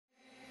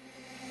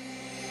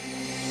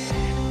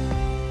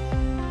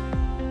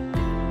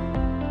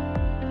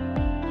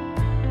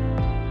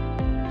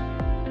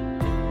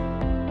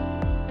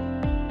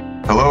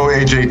Hello,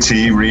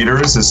 AJT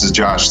readers. This is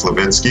Josh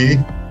Levitsky,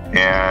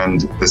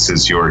 and this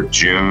is your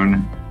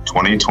June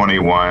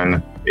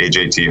 2021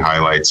 AJT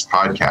Highlights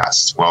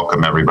podcast.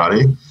 Welcome,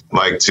 everybody. I'd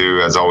like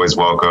to, as always,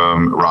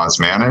 welcome Roz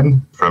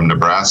Mannon from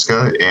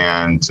Nebraska,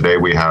 and today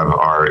we have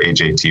our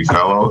AJT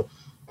fellow,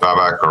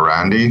 Babak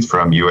Orandi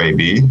from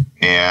UAB,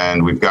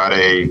 and we've got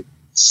a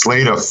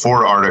slate of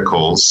 4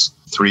 articles,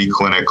 3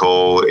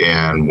 clinical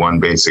and 1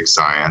 basic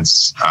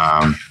science.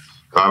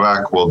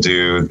 Babak will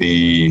do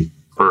the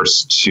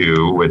first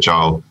 2, which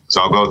I'll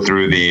go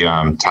through the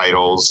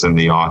titles and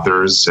the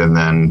authors, and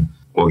then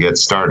we'll get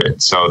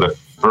started. So the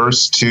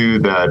first 2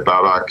 that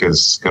Babak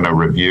is going to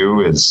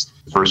review is,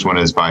 the first one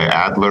is by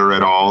Adler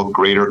et al.,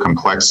 Greater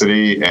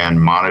Complexity and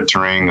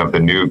Monitoring of the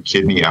New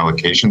Kidney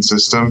Allocation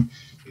System,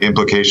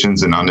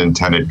 Implications and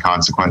Unintended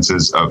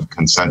Consequences of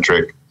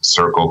Concentric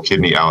Circle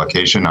Kidney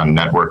Allocation on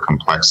Network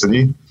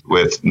Complexity,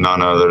 with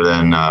none other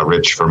than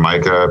Rich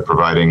Formica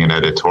providing an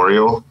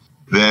editorial.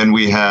 Then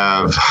we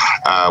have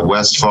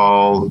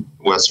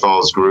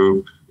Westfall's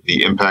group,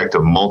 The Impact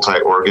of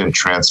Multi-Organ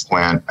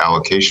Transplant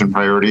Allocation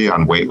Priority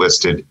on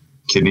Waitlisted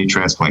Kidney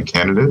Transplant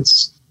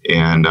Candidates.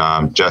 And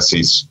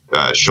Jesse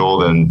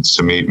Schold and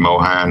Sumit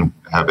Mohan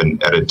have an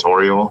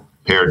editorial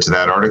paired to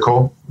that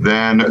article.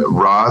 Then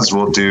Roz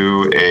will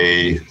do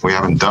we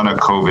haven't done a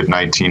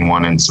COVID-19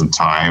 one in some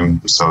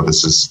time, so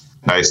this is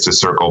nice to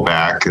circle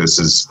back. This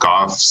is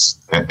Goffs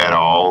et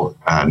al.,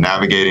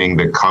 Navigating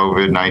the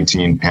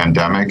COVID-19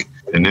 Pandemic,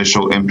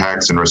 Initial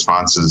Impacts and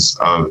Responses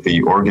of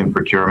the Organ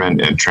Procurement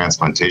and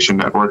Transplantation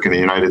Network in the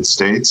United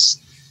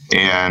States.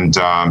 And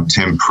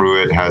Tim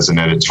Pruitt has an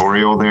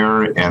editorial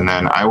there. And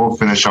then I will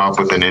finish off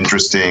with an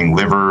interesting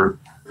liver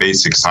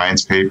basic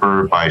science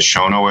paper by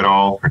Shono et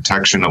al.,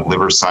 Protection of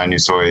Liver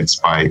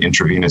Sinusoids by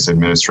Intravenous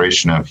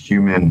Administration of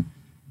Human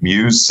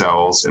Muse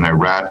Cells in a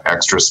Rat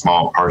Extra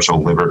Small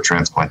Partial Liver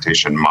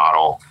Transplantation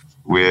Model,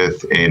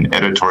 with an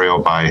editorial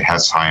by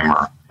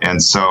Hesheimer.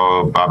 And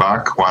so,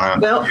 Babak,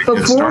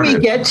 before we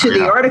get to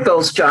the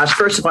articles, Josh,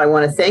 first of all, I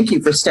want to thank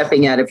you for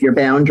stepping out of your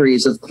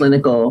boundaries of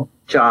clinical,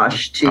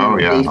 Josh.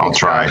 I'll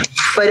try.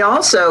 But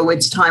also,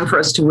 it's time for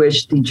us to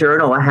wish the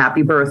Journal a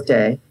happy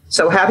birthday.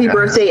 So happy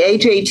birthday,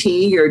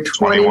 AJT. You're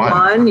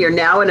 21. You're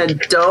now an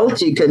adult.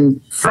 You can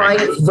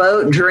fight,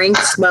 vote, drink,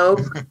 smoke,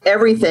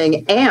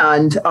 everything.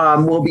 And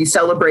we'll be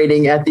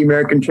celebrating at the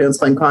American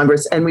Transplant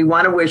Congress. And we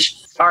want to wish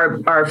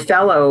our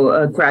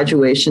fellow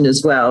graduation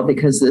as well,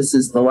 because this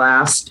is the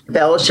last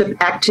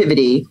fellowship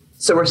activity.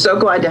 So we're so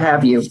glad to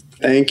have you.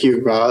 Thank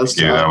you, Roz.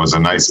 Yeah, that was a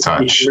nice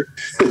touch.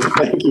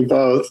 Thank you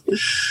both.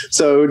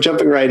 So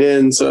jumping right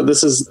in, so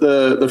this is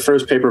the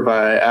first paper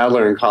by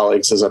Adler and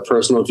colleagues as a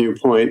personal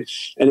viewpoint.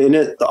 And in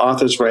it, the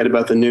authors write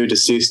about the new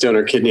deceased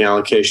donor kidney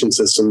allocation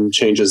system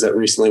changes that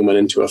recently went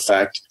into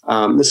effect.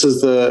 This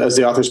is as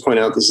the authors point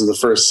out, this is the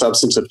first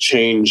substantive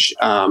change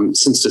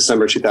since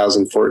December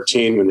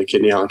 2014, when the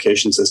kidney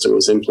allocation system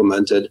was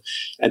implemented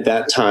at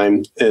that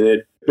time. And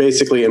it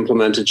basically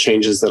implemented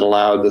changes that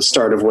allowed the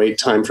start of wait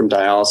time from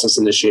dialysis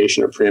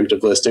initiation or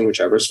preemptive listing,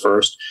 whichever's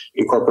first,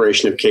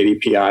 incorporation of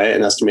KDPI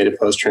and estimated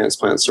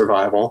post-transplant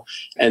survival,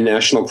 and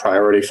national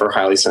priority for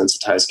highly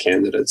sensitized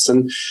candidates.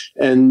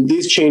 And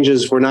these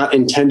changes were not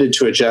intended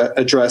to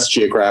address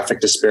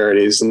geographic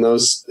disparities,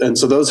 and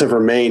so those have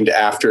remained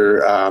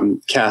after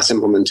CAS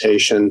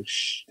implementation.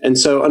 And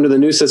so under the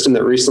new system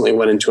that recently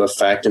went into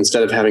effect,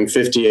 instead of having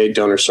 58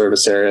 donor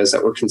service areas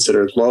that were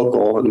considered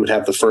local and would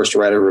have the first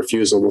right of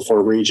refusal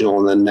before regional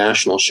and then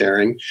national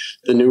sharing,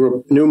 the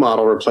new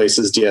model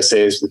replaces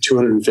DSAs with a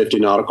 250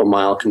 nautical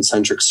mile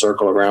concentric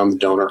circle around the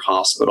donor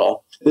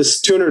hospital.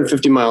 This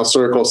 250-mile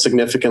circle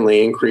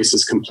significantly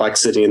increases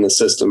complexity in the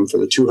system for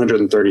the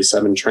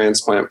 237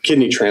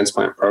 kidney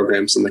transplant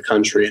programs in the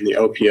country and the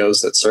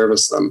OPOs that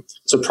service them.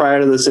 So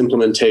prior to this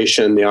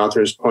implementation, the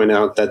authors point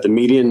out that the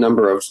median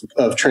number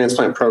of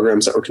transplant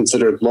programs that were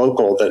considered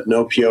local that an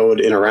OPO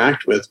would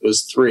interact with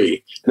was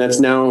 3. And that's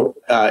now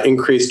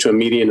increased to a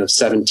median of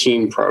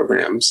 17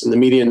 programs. And the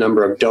median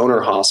number of donor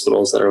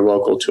hospitals that are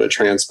local to a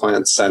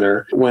transplant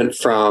center went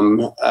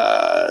from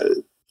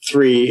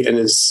 3 and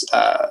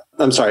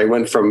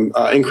went from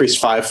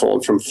increased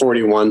 5-fold from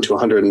 41 to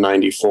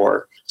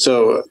 194.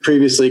 So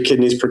previously,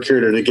 kidneys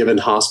procured at a given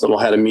hospital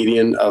had a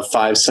median of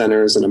 5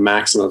 centers and a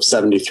maximum of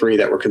 73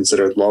 that were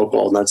considered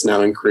local. And that's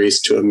now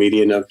increased to a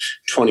median of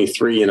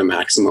 23 and a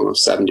maximum of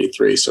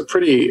 73. So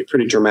pretty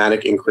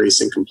dramatic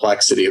increase in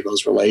complexity of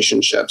those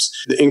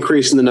relationships. The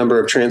increase in the number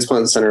of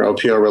transplant center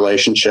OPO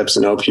relationships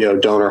and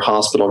OPO donor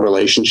hospital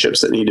relationships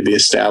that need to be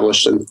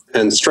established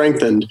and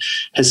strengthened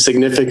has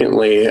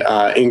significantly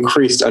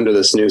increased under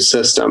this new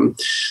system.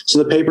 So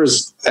the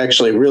paper's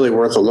actually really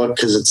worth a look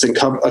because it's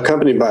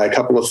accompanied by a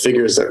couple of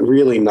figures that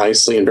really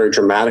nicely and very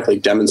dramatically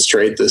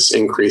demonstrate this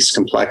increased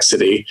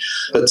complexity.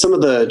 But some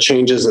of the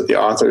changes that the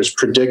authors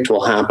predict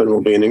will happen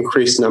will be an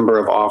increased number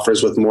of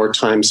offers with more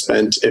time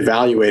spent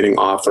evaluating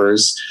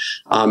offers,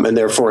 and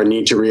therefore a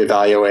need to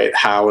reevaluate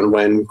how and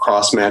when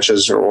cross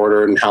matches are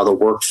ordered and how the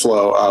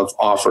workflow of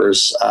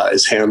offers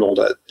is handled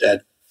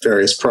at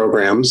various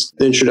programs.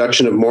 The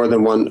introduction of more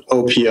than one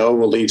OPO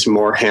will lead to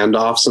more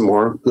handoffs and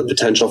the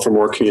potential for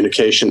more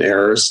communication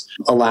errors.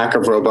 A lack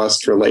of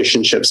robust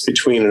relationships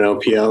between an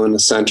OPO and a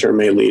center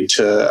may lead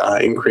to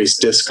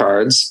increased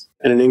discards.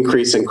 And an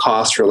increase in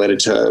cost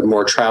related to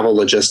more travel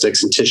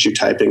logistics and tissue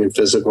typing and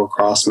physical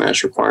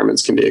cross-match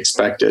requirements can be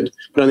expected.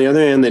 But on the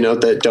other hand, they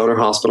note that donor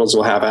hospitals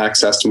will have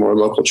access to more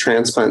local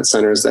transplant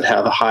centers that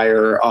have a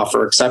higher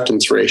offer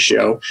acceptance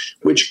ratio,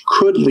 which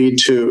could lead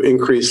to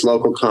increased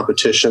local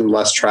competition,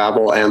 less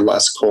travel, and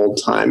less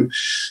cold time.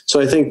 So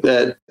I think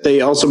that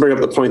they also bring up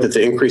the point that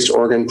the increased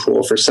organ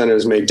pool for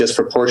centers may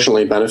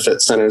disproportionately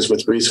benefit centers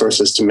with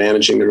resources to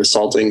managing the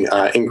resulting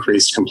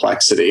increased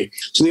complexity.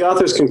 So the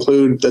authors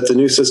conclude that the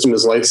new system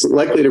is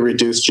likely to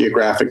reduce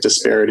geographic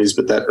disparities,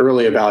 but that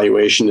early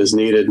evaluation is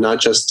needed, not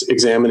just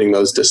examining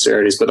those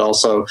disparities, but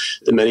also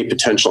the many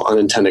potential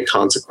unintended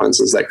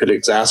consequences that could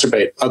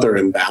exacerbate other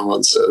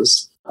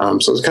imbalances.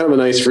 So it's kind of a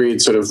nice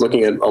read, sort of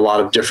looking at a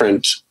lot of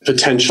different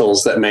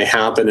potentials that may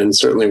happen. And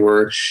certainly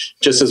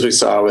just as we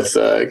saw with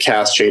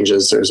CAS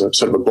changes, there's a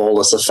sort of a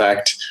bolus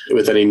effect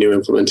with any new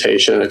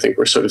implementation. I think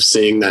we're sort of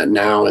seeing that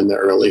now in the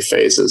early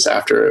phases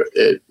after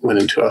it went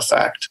into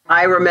effect.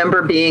 I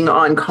remember being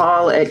on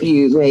call at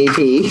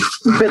UAB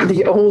when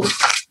the old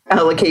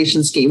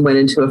allocation scheme went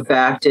into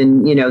effect.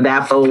 And,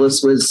 that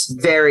bolus was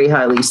very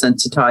highly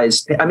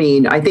sensitized. I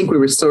mean, I think we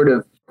were sort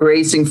of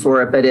bracing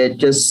for it, but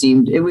it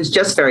was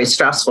just very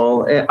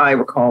stressful, I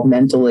recall,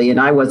 mentally. And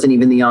I wasn't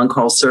even the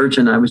on-call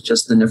surgeon. I was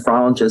just the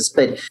nephrologist.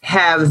 But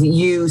have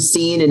you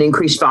seen an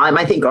increased volume?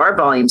 I think our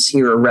volumes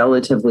here are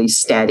relatively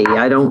steady.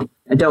 I don't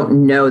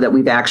know that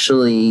we've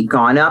actually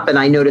gone up. And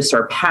I noticed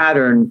our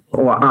pattern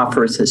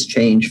offers has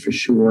changed for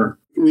sure.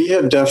 We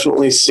have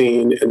definitely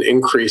seen an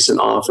increase in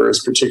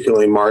offers,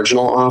 particularly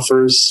marginal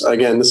offers.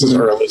 Again, this is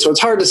early, so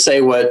it's hard to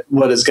say what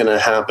is going to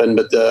happen.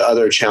 But the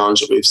other challenge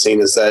that we've seen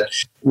is that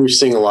we're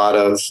seeing a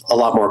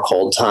lot more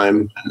cold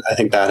time. I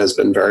think that has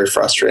been very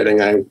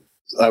frustrating.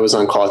 I was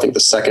on call, I think, the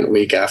second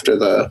week after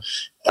the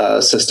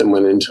system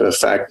went into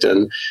effect.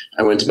 And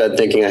I went to bed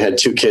thinking I had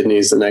 2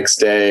 kidneys the next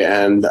day.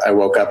 And I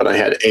woke up and I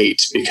had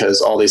 8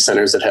 because all these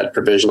centers that had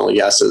provisional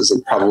yeses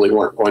and probably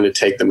weren't going to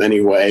take them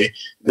anyway,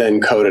 then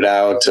coded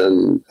out.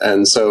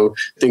 And so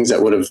things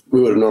that we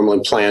would have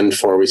normally planned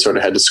for, we sort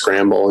of had to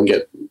scramble and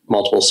get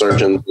multiple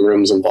surgeons and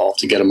rooms involved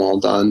to get them all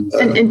done.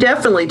 And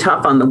definitely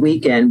tough on the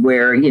weekend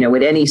where,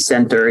 at any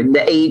center,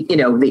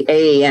 the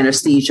A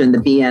anesthesia and the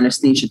B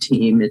anesthesia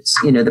team,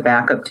 it's, the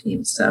backup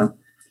team. So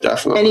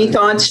definitely. Any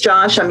thoughts,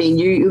 Josh? I mean,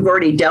 you've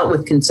already dealt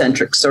with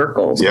concentric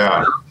circles.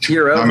 Yeah.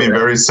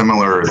 Very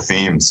similar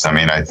themes. I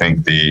mean, I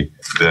think the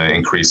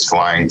increased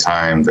flying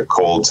time, the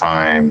cold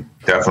time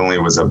definitely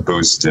was a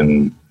boost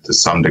to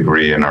some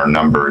degree in our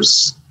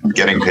numbers,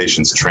 getting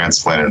patients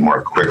transplanted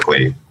more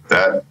quickly.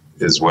 That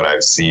is what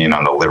I've seen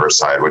on the liver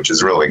side, which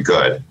is really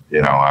good,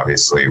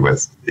 obviously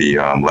with the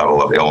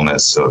level of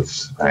illness of,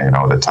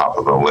 the top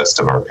of the list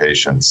of our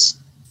patients.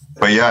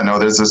 But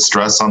there's a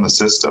stress on the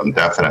system,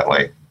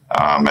 definitely.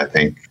 I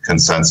think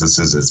consensus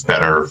is it's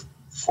better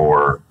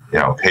for,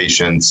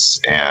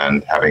 patients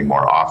and having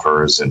more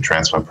offers and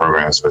transplant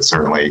programs, but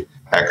certainly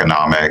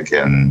economic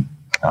and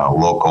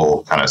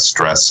local kind of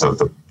stress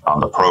on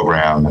the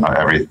program and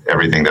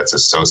everything that's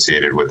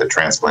associated with the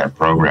transplant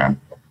program,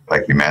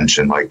 like you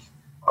mentioned, like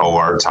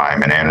OR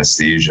time and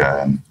anesthesia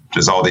and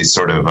just all these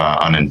sort of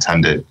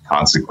unintended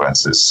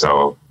consequences.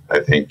 So I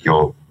think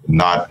you'll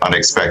not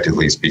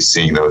unexpectedly be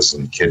seeing those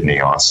in kidney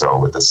also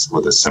with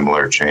a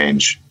similar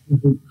change.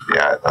 Mm-hmm.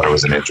 Yeah, I thought it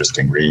was an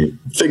interesting read.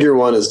 Figure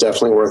 1 is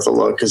definitely worth a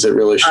look because it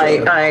really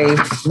showed. I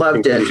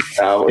loved it.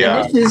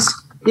 Yeah.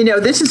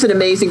 This is an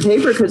amazing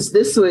paper because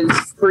this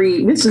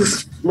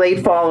is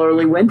late fall,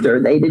 early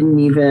winter.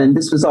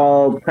 This was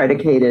all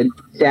predicated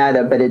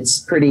data, but it's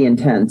pretty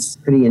intense.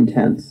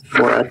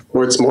 More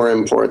exports, more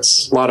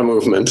imports, a lot of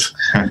movement.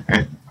 All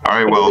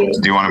right, well,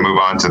 do you want to move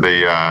on to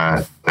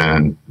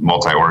the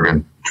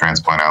multi-organ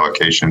transplant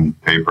allocation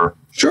paper?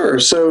 Sure.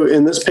 So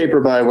in this paper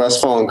by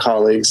Westphal and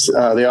colleagues,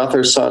 the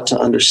authors sought to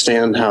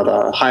understand how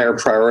the higher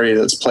priority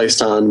that's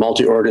placed on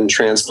multi-organ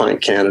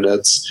transplant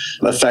candidates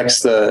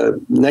affects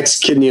the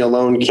next kidney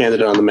alone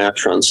candidate on the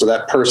match run. So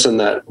that person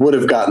that would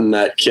have gotten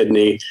that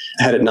kidney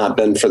had it not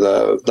been for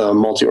the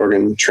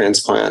multi-organ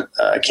transplant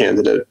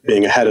candidate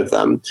being ahead of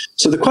them.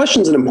 So the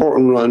question is an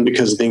important one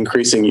because of the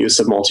increasing use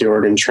of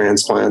multi-organ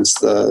transplants,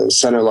 the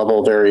center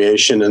level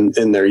variation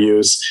in their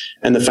use,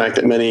 and the fact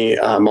that many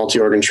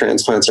multi-organ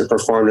transplants are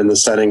performed in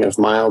the setting of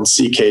mild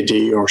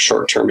CKD or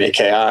short-term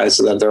AKI,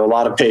 so that there are a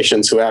lot of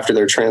patients who, after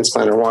their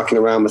transplant, are walking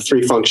around with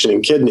 3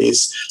 functioning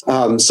kidneys.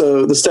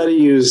 So the study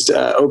used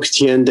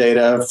OKTN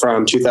data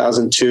from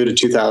 2002 to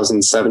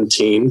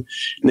 2017,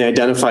 and they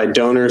identified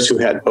donors who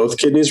had both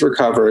kidneys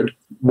recovered,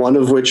 one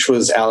of which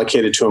was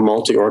allocated to a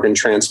multi-organ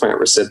transplant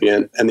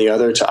recipient, and the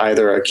other to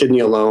either a kidney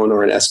alone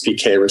or an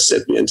SPK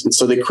recipient. And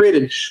so they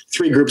created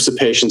 3 groups of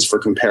patients for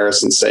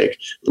comparison's sake: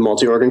 the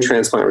multi-organ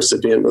transplant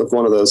recipient with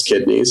one of those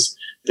kidneys,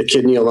 the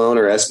kidney alone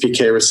or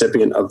SPK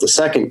recipient of the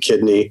second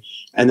kidney.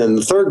 And then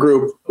the third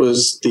group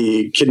was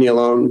the kidney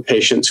alone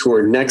patients who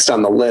were next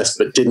on the list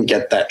but didn't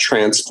get that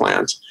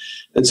transplant.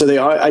 And so they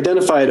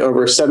identified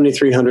over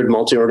 7,300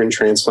 multi-organ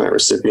transplant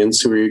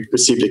recipients who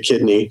received a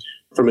kidney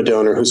from a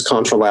donor whose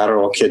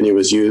contralateral kidney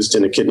was used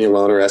in a kidney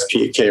alone or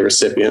SPK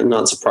recipient,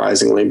 not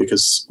surprisingly,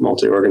 because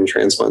multi-organ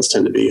transplants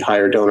tend to be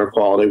higher donor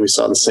quality. We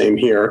saw the same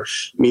here,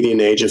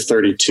 median age of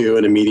 32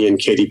 and a median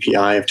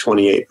KDPI of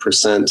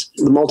 28%.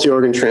 The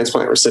multi-organ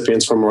transplant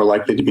recipients were more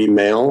likely to be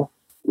male,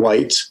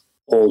 white,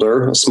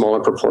 older. A smaller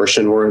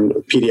proportion were in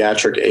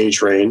pediatric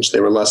age range. They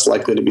were less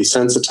likely to be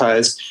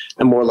sensitized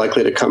and more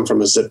likely to come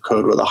from a zip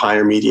code with a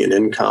higher median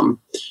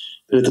income.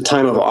 And at the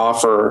time of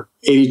offer,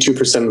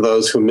 82% of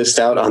those who missed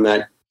out on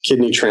that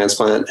kidney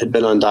transplant had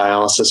been on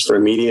dialysis for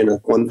a median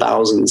of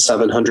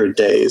 1,700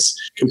 days,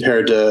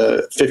 compared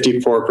to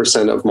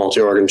 54% of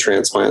multi-organ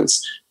transplant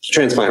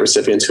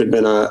recipients who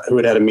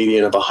had had a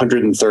median of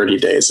 130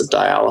 days of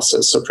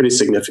dialysis. So pretty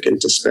significant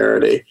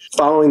disparity.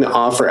 Following the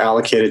offer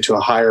allocated to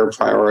a higher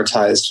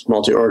prioritized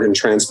multi-organ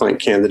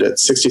transplant candidate,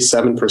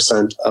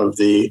 67% of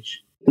the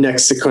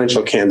next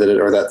sequential candidate,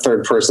 or that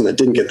third person that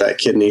didn't get that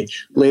kidney,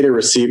 later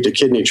received a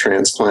kidney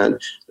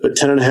transplant, but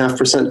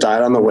 10.5%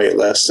 died on the wait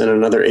list, and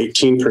another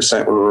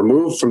 18% were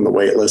removed from the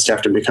wait list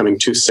after becoming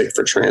too sick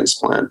for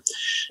transplant.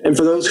 And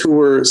for those who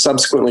were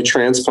subsequently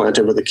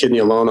transplanted with a kidney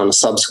alone on a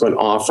subsequent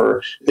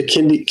offer, the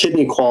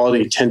kidney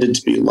quality tended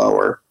to be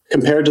lower.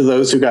 Compared to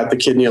those who got the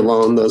kidney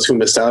alone, those who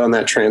missed out on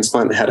that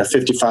transplant had a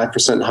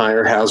 55%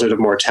 higher hazard of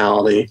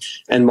mortality,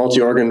 and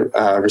multi-organ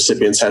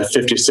recipients had a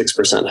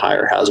 56%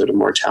 higher hazard of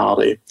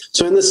mortality.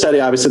 So in this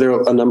study, obviously, there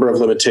are a number of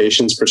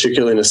limitations,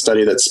 particularly in a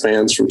study that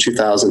spans from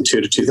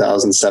 2002 to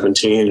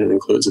 2017 and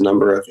includes a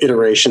number of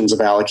iterations of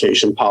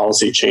allocation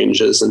policy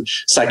changes and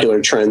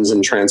secular trends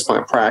in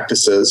transplant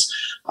practices.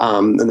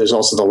 And there's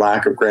also the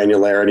lack of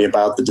granularity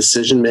about the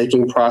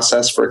decision-making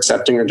process for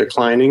accepting or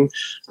declining.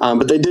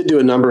 But they did do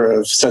a number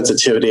of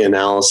sensitivity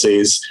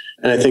analyses.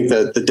 And I think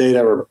that the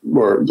data or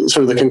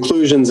sort of the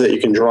conclusions that you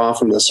can draw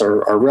from this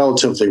are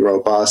relatively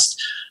robust.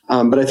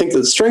 But I think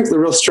the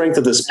real strength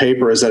of this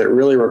paper is that it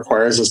really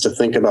requires us to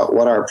think about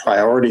what our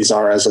priorities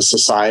are as a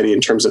society in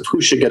terms of who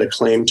should get a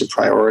claim to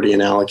priority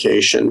and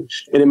allocation.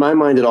 And in my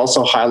mind, it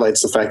also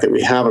highlights the fact that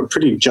we have a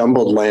pretty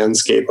jumbled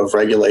landscape of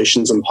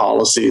regulations and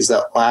policies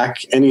that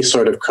lack any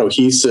sort of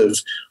cohesive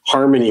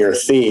harmony or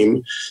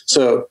theme.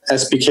 So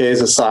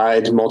SPKs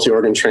aside,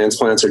 multi-organ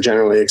transplants are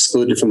generally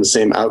excluded from the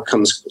same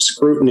outcomes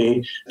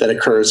scrutiny that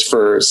occurs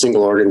for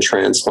single organ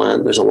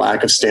transplant. There's a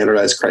lack of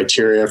standardized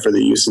criteria for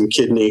the use of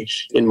kidney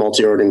in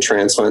multi-organ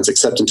transplants,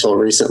 except until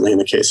recently in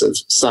the case of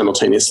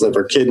simultaneous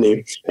liver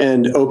kidney.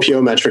 And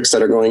OPO metrics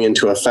that are going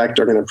into effect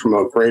are going to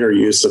promote greater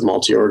use of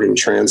multi-organ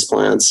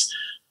transplants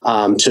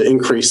to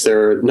increase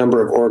their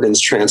number of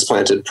organs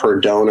transplanted per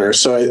donor.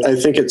 So I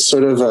think it's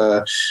sort of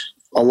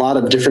a lot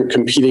of different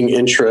competing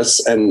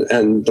interests,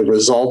 and the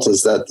result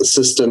is that the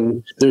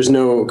system, there's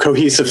no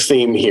cohesive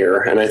theme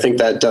here. And I think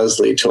that does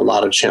lead to a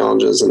lot of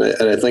challenges. And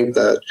I think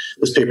that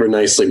this paper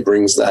nicely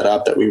brings that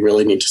up, that we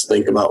really need to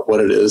think about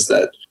what it is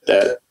that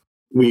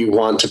we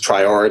want to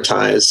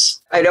prioritize.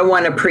 I don't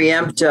want to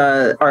preempt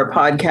our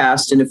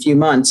podcast in a few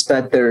months,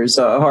 but there's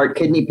a heart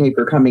kidney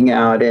paper coming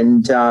out,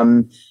 and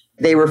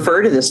they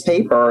refer to this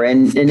paper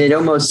and it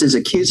almost is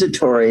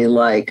accusatory,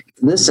 like,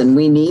 listen,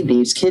 we need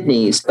these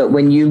kidneys. But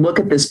when you look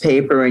at this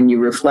paper and you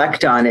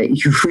reflect on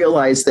it, you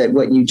realize that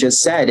what you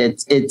just said,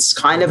 it's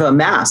kind of a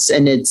mess.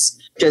 And it's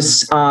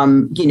just,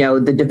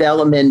 the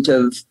development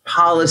of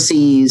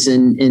policies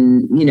and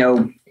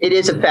it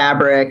is a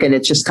fabric, and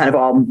it's just kind of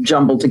all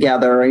jumbled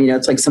together.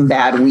 It's like some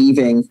bad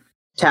weaving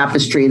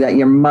tapestry that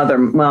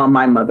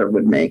my mother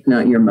would make,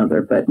 not your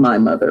mother, but my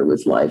mother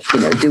was like,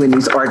 doing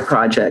these art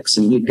projects,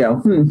 and you'd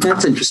go,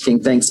 that's interesting.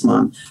 Thanks,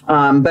 Mom.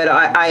 But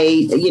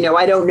I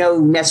don't know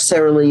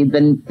necessarily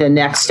the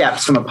next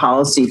steps from a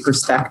policy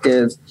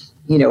perspective,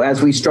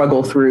 as we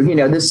struggle through,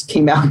 this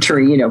came out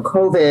during,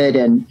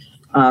 COVID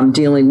and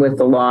dealing with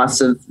the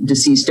loss of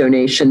deceased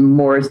donation,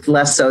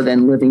 less so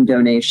than living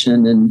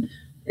donation. And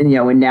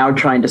now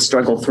trying to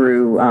struggle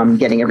through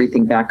getting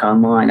everything back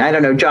online. I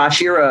don't know, Josh,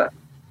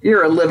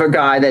 you're a liver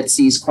guy that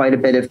sees quite a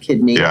bit of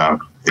kidney. Yeah.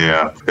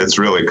 It's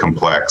really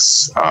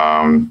complex.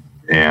 And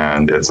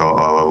it's a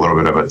little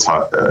bit of a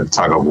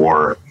tug of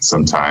war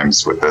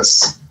sometimes with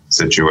this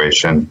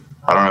situation.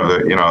 I don't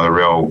have the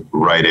real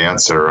right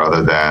answer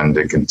other than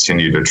to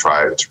continue to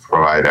try to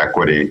provide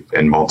equity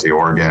in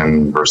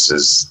multi-organ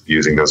versus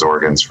using those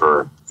organs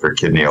for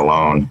kidney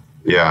alone.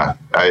 Yeah,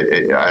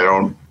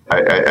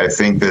 I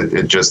think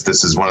that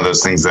this is one of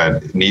those things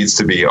that needs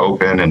to be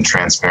open and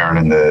transparent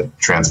in the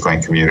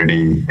transplant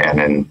community and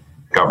in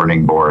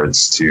governing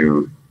boards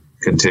to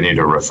continue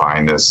to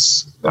refine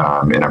this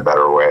in a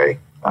better way.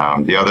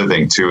 The other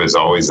thing too is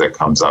always that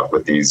comes up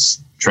with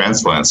these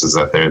transplants is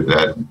that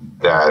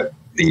that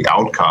the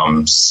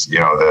outcomes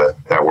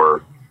that we're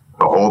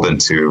beholden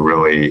to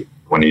really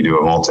when you do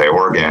a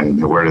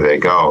multi-organ, where do they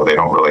go? They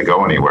don't really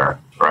go anywhere,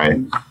 right?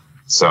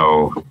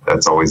 So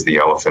that's always the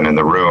elephant in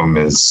the room,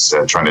 is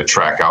trying to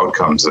track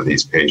outcomes of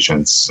these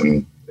patients.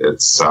 And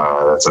it's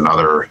that's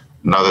another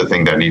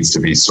thing that needs to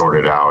be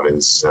sorted out,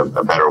 is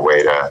a better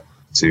way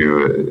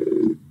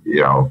to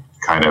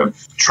kind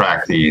of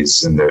track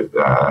these in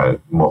the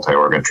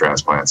multi-organ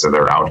transplants and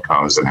their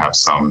outcomes, and have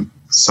some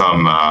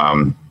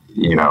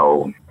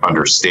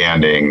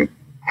understanding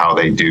how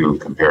they do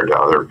compared to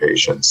other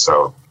patients.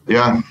 So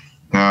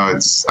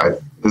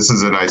this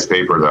is a nice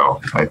paper,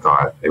 though. I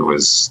thought it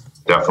was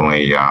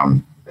definitely,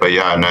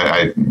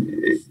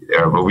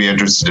 we'll be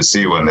interested to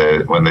see when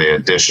the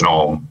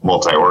additional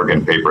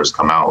multi-organ papers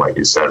come out, like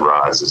you said,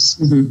 Roz, is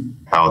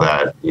how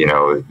that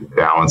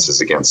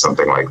balances against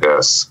something like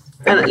this.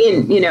 And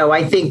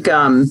I think,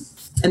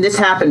 and this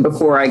happened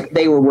before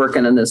they were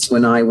working on this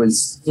when I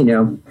was,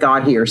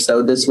 got here.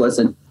 So this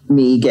wasn't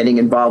me getting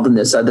involved in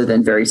this other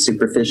than very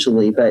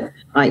superficially. But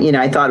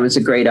I thought it was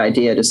a great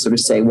idea to sort of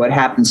say, what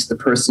happens to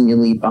the person you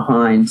leave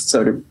behind,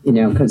 sort of,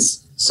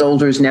 because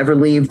soldiers never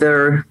leave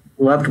their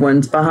loved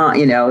ones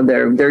behind,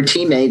 their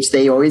teammates.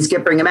 They always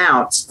bring them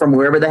out from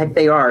wherever the heck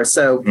they are.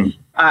 So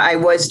I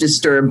was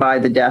disturbed by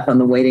the death on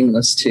the waiting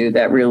list too.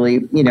 That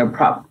really,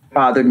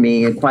 bothered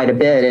me quite a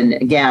bit. And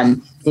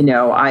again,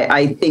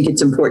 I think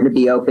it's important to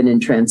be open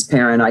and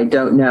transparent. I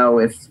don't know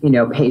if,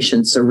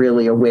 patients are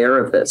really aware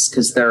of this,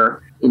 because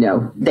they're,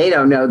 they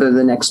don't know they're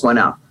the next one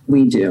up.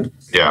 We do.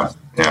 Yeah.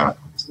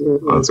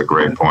 Well, that's a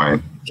great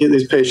point.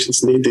 These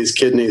patients need these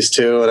kidneys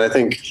too. And I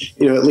think,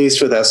 at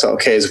least with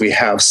SLKs, we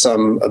have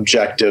some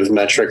objective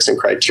metrics and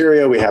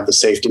criteria. We have the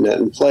safety net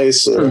in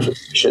place. So if a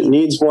patient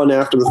needs one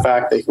after the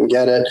fact, they can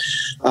get it.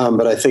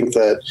 But I think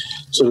that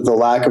sort of the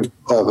lack of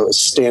a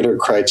standard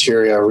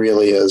criteria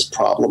really is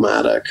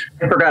problematic.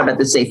 I forgot about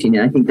the safety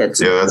net. I think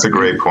that's a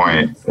great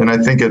point. And I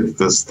think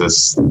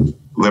this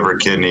liver,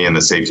 kidney, and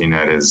the safety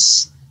net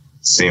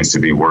seems to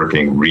be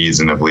working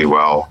reasonably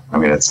well. I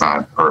mean, it's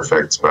not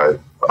perfect, but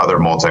other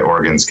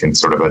multi-organs can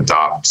sort of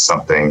adopt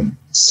something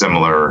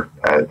similar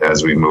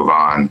as we move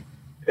on.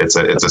 It's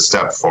a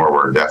step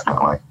forward,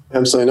 definitely.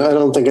 Absolutely. No, I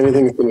don't think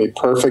anything's going to be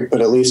perfect,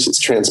 but at least it's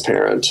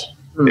transparent.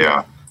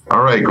 Yeah.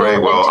 All right, great.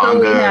 Well, on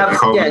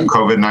to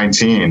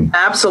COVID-19.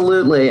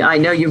 Absolutely. I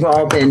know you've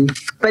all been,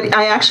 but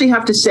I actually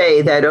have to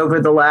say that over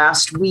the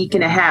last week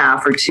and a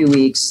half or 2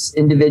 weeks,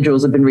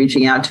 individuals have been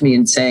reaching out to me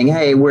and saying,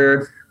 hey,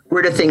 where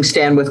do things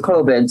stand with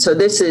COVID? So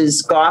this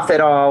is Goff et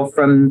al.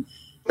 From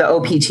the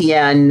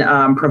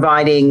OPTN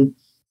providing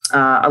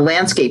a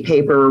landscape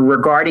paper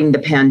regarding the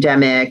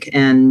pandemic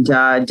and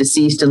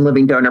deceased and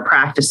living donor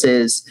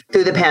practices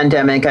through the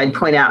pandemic. I'd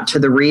point out to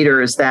the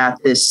readers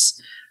that this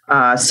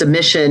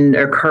submission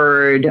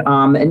occurred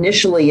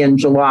initially in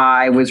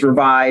July, was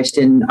revised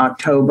in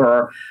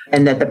October,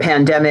 and that the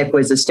pandemic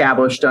was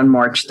established on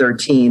March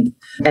 13th.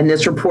 And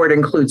this report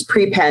includes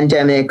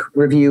pre-pandemic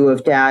review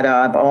of data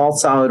of all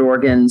solid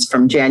organs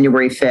from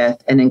January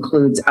 5th and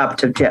includes up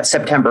to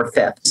September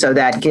 5th. So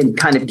that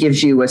kind of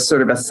gives you a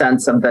sort of a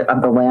sense of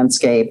the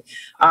landscape.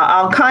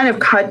 I'll kind of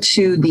cut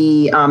to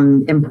the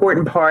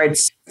important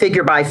parts,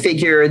 figure by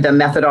figure. The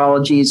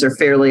methodologies are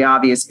fairly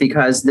obvious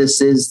because this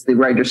is the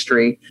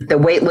registry. The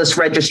waitlist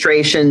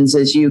registrations,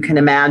 as you can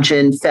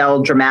imagine,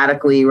 fell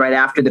dramatically right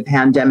after the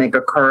pandemic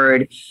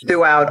occurred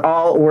throughout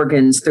all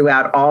organs,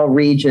 throughout all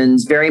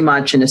regions, very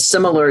much in a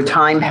similar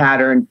time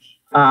pattern,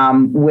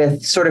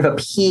 with sort of a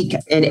peak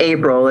in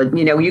April.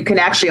 You can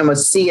actually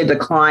almost see a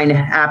decline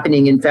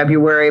happening in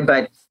February,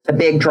 but the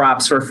big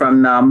drops were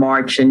from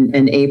March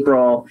and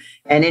April.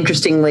 And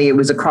interestingly, it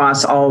was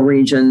across all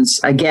regions.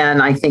 Again,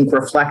 I think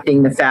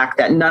reflecting the fact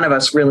that none of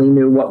us really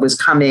knew what was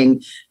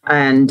coming.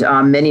 And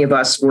many of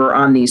us were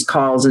on these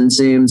calls and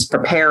Zooms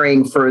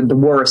preparing for the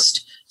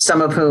worst,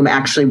 some of whom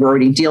actually were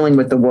already dealing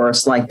with the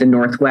worst, like the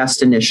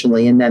Northwest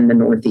initially, and then the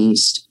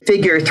Northeast.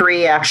 Figure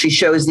 3 actually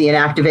shows the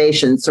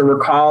inactivation. So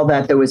recall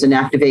that there was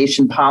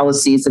inactivation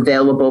policies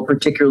available,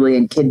 particularly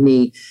in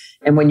kidney.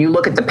 And when you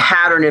look at the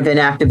pattern of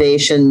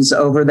inactivations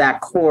over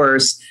that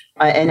course,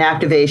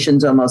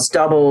 inactivations almost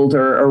doubled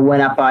or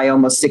went up by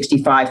almost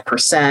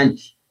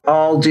 65%,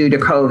 all due to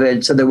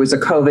COVID. So there was a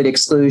COVID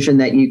exclusion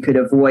that you could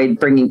avoid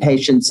bringing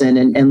patients in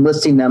and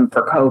listing them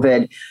for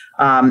COVID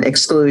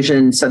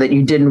exclusion, so that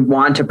you didn't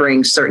want to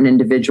bring certain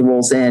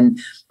individuals in.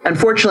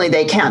 Unfortunately,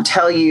 they can't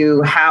tell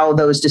you how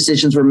those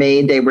decisions were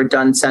made. They were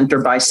done center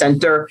by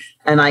center.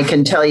 And I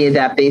can tell you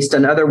that based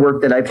on other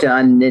work that I've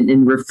done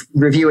in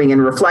reviewing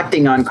and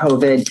reflecting on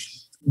COVID,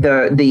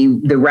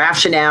 the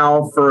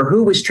rationale for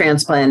who was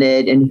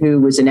transplanted and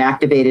who was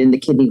inactivated in the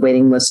kidney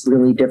waiting list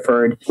really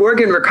differed.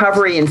 Organ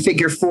recovery in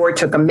Figure 4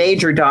 took a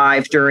major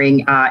dive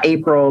during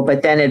April,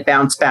 but then it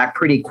bounced back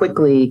pretty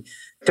quickly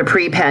to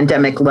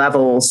pre-pandemic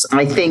levels.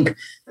 I think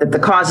that the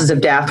causes of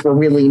death were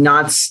really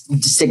not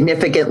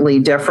significantly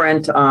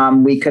different.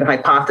 We could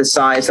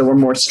hypothesize there were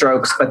more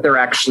strokes, but there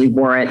actually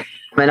weren't.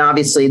 And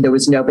obviously, there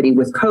was nobody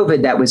with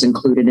COVID that was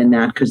included in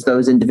that because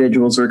those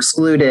individuals were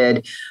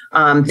excluded.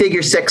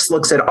 Figure 6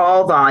 looks at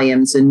all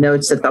volumes and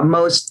notes that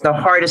the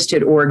hardest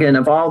hit organ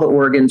of all the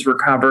organs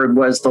recovered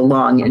was the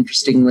lung.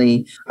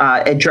 Interestingly,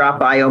 it dropped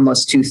by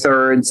almost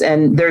 2/3.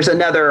 And there's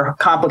another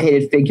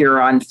complicated figure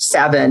on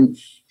 7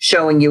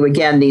 showing you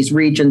again these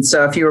regions.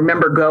 So if you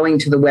remember going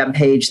to the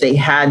webpage, they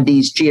had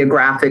these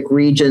geographic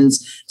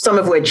regions, some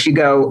of which you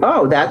go,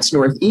 oh, that's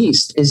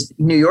Northeast. Is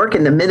New York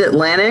in the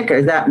Mid-Atlantic? Or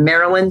is that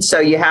Maryland? So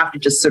you have to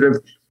just sort of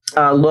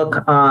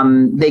look.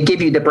 They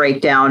give you the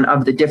breakdown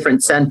of the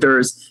different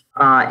centers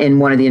in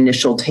one of the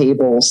initial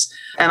tables.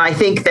 And I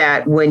think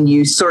that when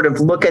you sort of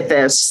look at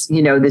this,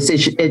 this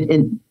issue,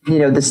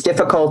 this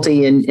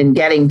difficulty in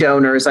getting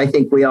donors, I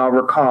think we all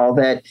recall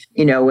that,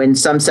 in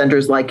some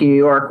centers like New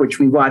York, which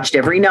we watched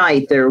every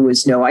night, there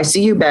was no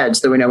ICU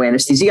beds, there were no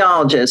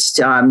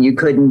anesthesiologists. You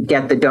couldn't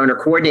get the donor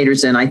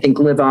coordinators in. I think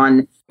Live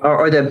On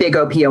or the big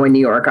OPO in New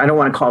York, I don't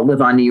want to call it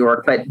Live On New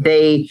York, but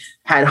they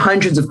had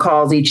hundreds of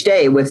calls each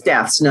day with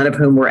deaths, none of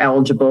whom were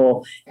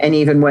eligible. And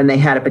even when they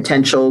had a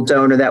potential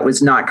donor that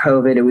was not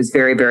COVID, it was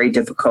very, very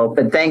difficult.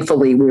 But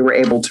thankfully, we were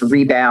able to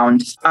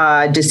rebound.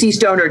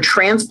 Deceased donor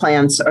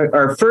transplants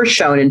are first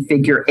shown in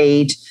figure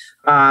 8.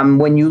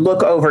 When you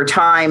look over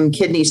time,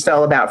 kidneys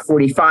fell about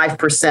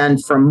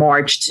 45% from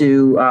March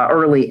to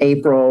early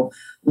April.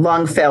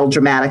 Lung fell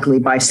dramatically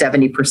by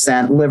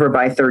 70%, liver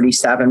by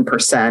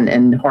 37%,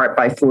 and heart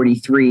by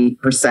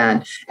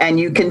 43%. And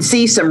you can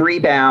see some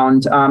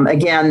rebound.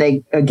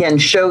 They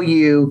show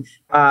you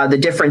the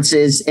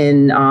differences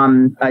in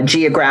a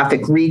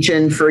geographic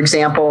region, for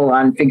example,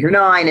 on figure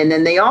 9. And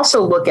then they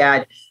also look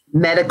at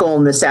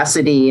medical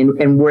necessity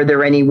and were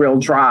there any real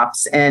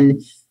drops.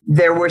 And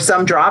there were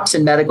some drops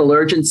in medical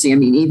urgency. I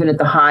mean, even at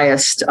the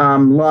highest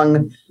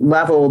lung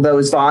level,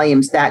 those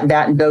volumes,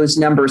 those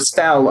numbers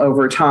fell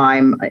over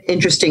time.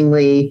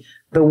 Interestingly,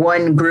 the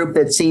one group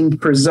that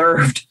seemed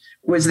preserved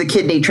was the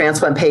kidney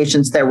transplant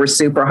patients that were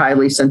super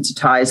highly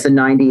sensitized, the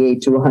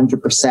 98 to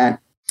 100%.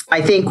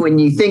 I think when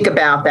you think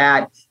about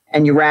that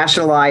and you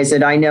rationalize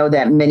it, I know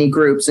that many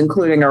groups,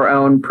 including our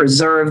own,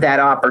 preserve that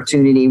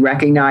opportunity,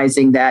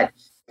 recognizing that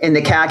in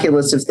the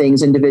calculus of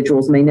things,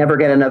 individuals may never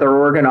get another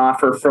organ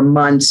offer for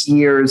months,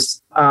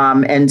 years.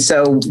 And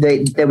so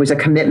there was a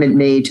commitment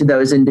made to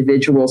those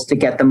individuals to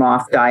get them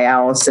off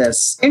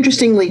dialysis.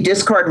 Interestingly,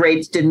 discard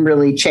rates didn't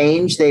really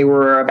change. They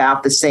were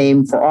about the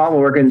same for all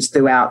organs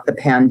throughout the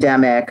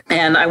pandemic.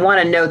 And I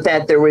want to note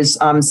that there was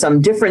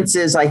some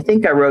differences, I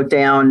think I wrote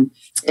down,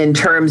 in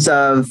terms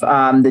of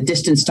the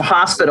distance to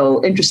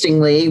hospital.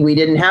 Interestingly, we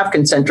didn't have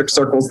concentric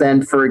circles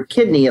then for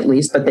kidney, at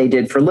least, but they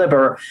did for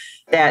liver.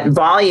 That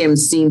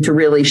volumes seem to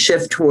really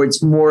shift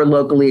towards more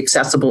locally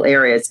accessible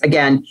areas.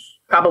 Again,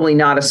 probably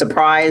not a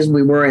surprise.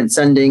 We weren't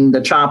sending the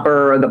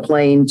chopper or the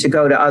plane to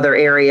go to other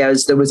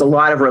areas. There was a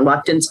lot of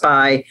reluctance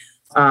by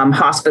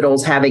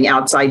hospitals having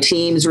outside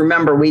teams.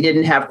 Remember, we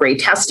didn't have great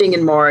testing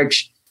in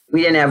March.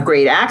 We didn't have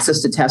great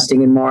access to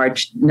testing in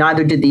March.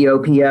 Neither did the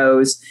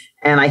OPOs.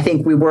 And I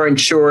think we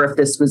weren't sure if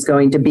this was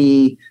going to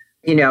be,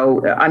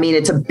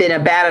 it's been a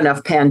bad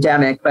enough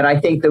pandemic, but I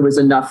think there was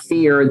enough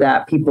fear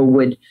that people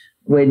would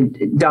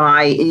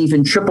die,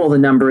 even triple the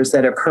numbers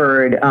that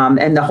occurred.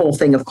 And the whole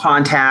thing of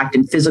contact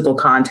and physical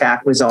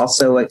contact was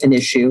also an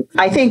issue.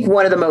 I think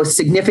one of the most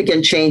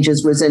significant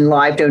changes was in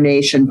live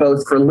donation,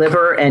 both for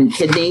liver and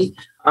kidney.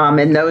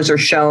 And those are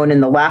shown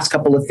in the last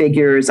couple of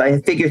figures.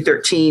 Figure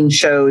 13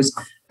 shows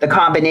the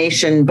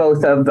combination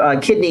both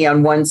of kidney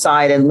on one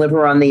side and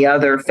liver on the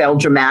other fell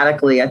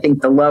dramatically. I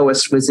think the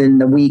lowest was in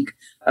the week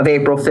of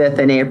April 5th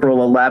and April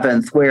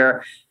 11th,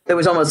 where there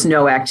was almost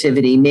no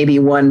activity. Maybe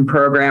one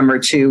program or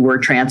two were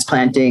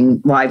transplanting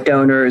live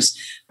donors.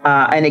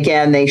 And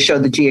again, they show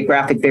the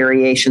geographic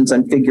variations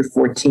on figure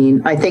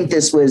 14. I think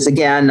this was,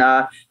 again,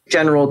 a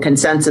general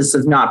consensus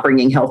of not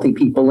bringing healthy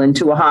people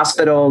into a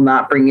hospital,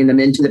 not bringing them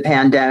into the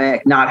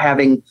pandemic, not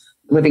having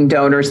living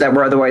donors that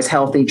were otherwise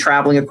healthy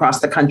traveling across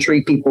the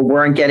country. People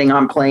weren't getting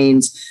on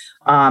planes.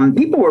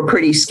 People were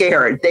pretty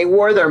scared. They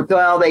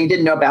they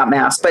didn't know about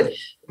masks, but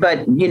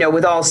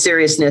with all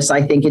seriousness,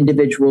 I think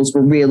individuals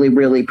were really,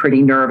 really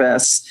pretty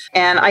nervous.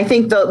 And I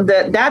think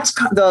that's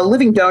the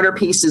living donor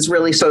piece is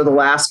really sort of the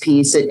last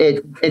piece.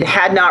 It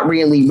had not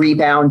really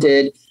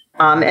rebounded.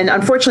 And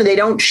unfortunately, they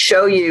don't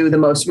show you the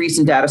most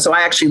recent data. So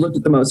I actually looked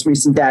at the most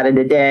recent data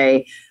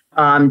today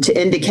to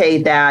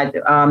indicate that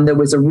there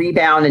was a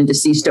rebound in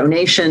deceased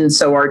donations.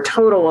 So our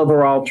total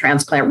overall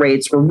transplant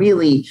rates were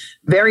really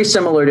very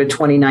similar to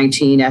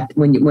 2019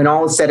 when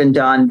all is said and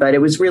done. But it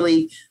was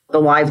really the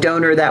live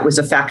donor that was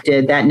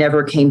affected. That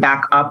never came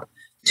back up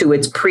to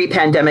its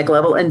pre-pandemic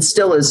level and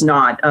still is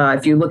not.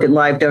 If you look at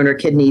live donor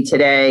kidney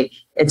today,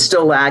 it's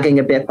still lagging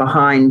a bit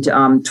behind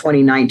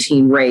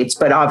 2019 rates,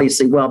 but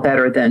obviously well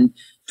better than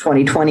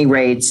 2020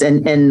 rates.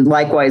 And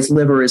likewise,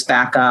 liver is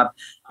back up.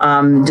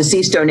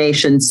 Deceased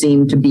donations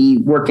seem to be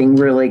working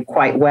really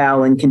quite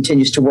well and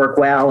continues to work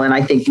well. And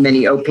I think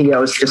many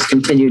OPOs just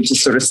continue to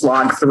sort of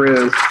slog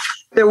through.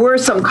 there were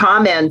some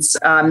comments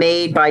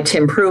made by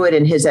Tim Pruitt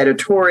in his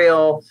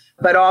editorial,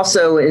 but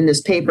also in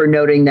this paper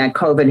noting that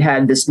COVID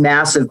had this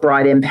massive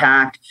broad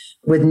impact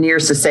with near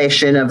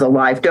cessation of the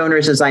live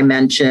donors, as I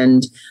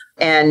mentioned.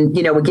 And,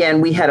 again,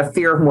 we had a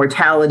fear of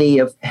mortality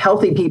of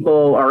healthy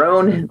people, our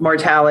own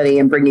mortality,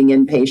 and bringing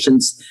in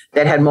patients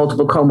that had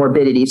multiple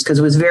comorbidities, because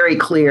it was very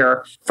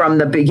clear from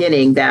the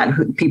beginning that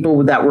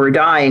people that were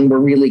dying were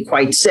really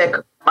quite sick.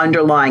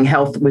 Underlying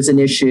health was an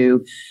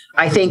issue.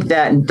 I think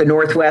that the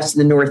Northwest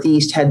and the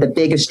Northeast had the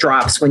biggest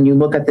drops when you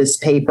look at this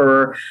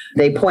paper.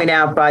 They point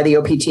out by the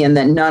OPTN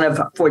that none of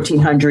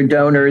 1,400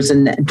 donors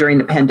during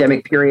the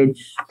pandemic period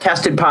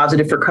tested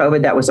positive for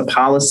COVID. That was a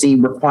policy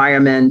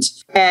requirement.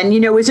 And,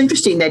 it's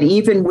interesting that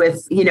even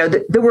with,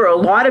 there were a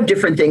lot of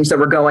different things that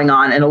were going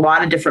on and a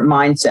lot of different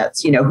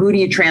mindsets. Who do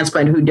you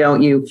transplant? Who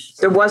don't you?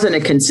 There wasn't a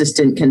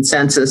consistent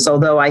consensus,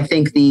 although I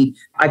think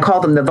I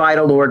call them the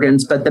vital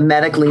organs, but the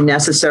medically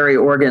necessary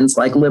organs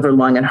like liver,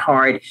 lung, and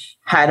heart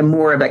had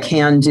more of a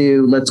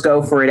can-do, let's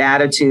go for it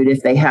attitude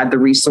if they had the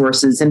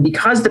resources. And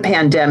because the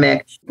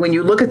pandemic, when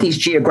you look at these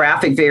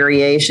geographic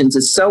variations,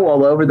 is so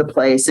all over the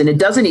place and it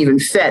doesn't even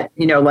fit,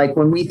 like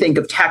when we think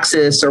of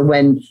Texas or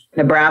when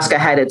Nebraska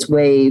had its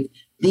wave,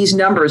 these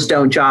numbers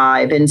don't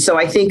jive. And so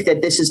I think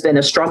that this has been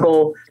a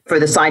struggle for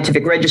the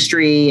scientific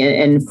registry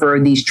and for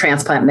these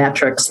transplant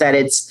metrics, that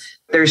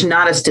there's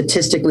not a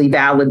statistically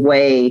valid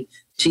way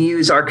to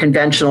use our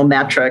conventional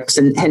metrics,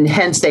 and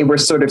hence they were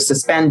sort of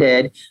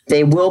suspended.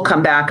 They will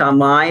come back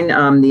online.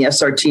 The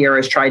SRTR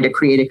has tried to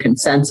create a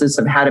consensus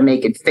of how to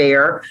make it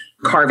fair,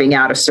 carving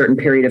out a certain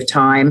period of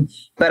time.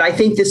 But I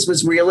think this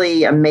was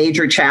really a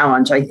major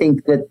challenge. I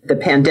think that the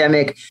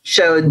pandemic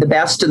showed the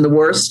best and the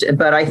worst,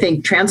 but I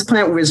think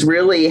transplant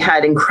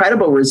had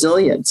incredible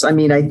resilience. I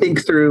mean, I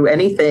think through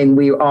anything,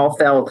 we all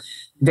felt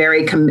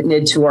very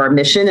committed to our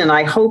mission. And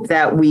I hope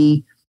that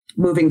we,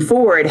 moving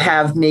forward,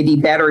 have maybe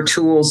better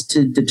tools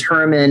to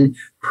determine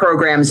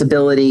programs'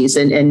 abilities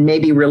and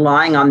maybe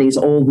relying on these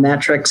old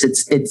metrics.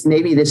 It's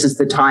maybe this is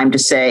the time to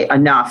say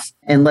enough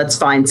and let's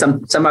find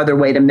some other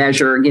way to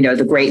measure,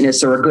 the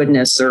greatness or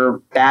goodness or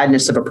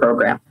badness of a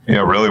program.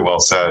 Yeah, really well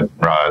said,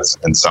 Roz.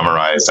 And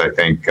summarized, I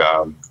think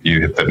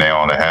you hit the nail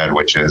on the head,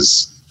 which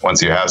is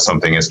once you have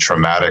something as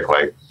traumatic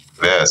like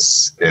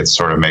this, it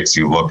sort of makes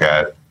you look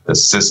at the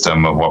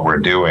system of what we're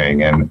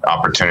doing and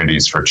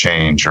opportunities for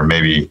change, or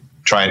maybe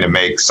trying to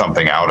make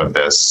something out of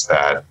this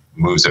that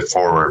moves it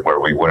forward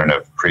where we wouldn't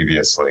have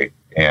previously.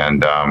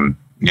 And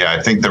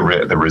I think the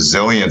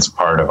resilience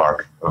part of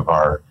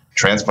our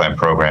transplant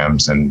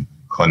programs and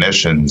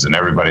clinicians and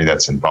everybody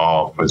that's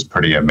involved was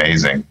pretty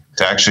amazing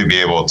to actually be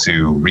able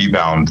to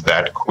rebound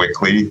that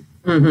quickly.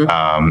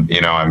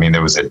 Mm-hmm.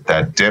 There was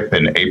that dip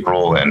in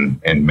April and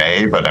in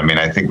May, but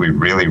I think we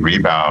really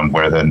rebound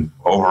where the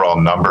overall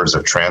numbers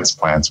of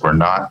transplants were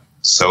not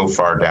so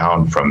far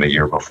down from the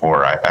year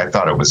before. I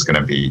thought it was going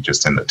to be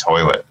just in the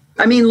toilet.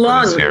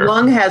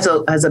 Lung has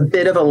a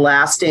bit of a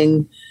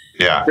lasting,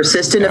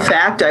 persistent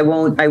effect. I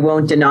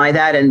won't deny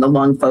that. And the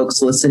lung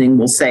folks listening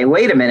will say,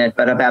 wait a minute,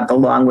 but about the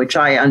lung, which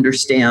I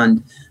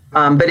understand.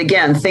 But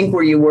again, think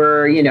where you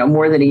were,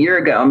 more than a year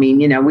ago. We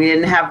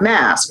didn't have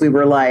masks. We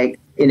were like,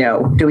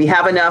 do we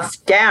have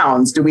enough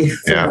gowns? Do we have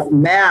enough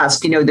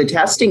masks? The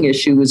testing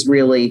issue was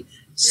really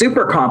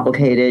super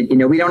complicated.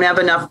 We don't have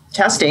enough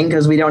testing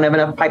because we don't have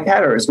enough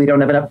pipetters. We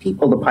don't have enough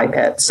people to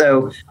pipette.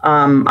 So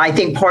I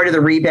think part of the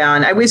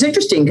rebound, it was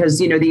interesting because,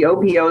 the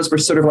OPOs were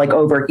sort of like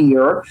over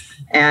here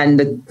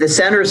and the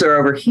centers are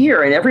over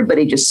here and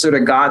everybody just sort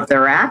of got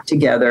their act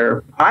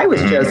together.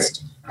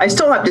 I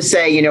still have to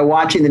say,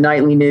 watching the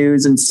nightly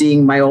news and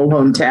seeing my old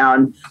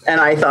hometown, and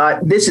I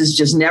thought this is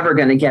just never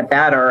going to get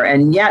better.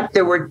 And yet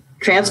there were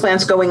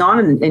transplants going on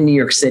in New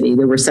York City.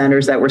 There were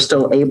centers that were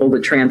still able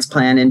to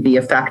transplant and be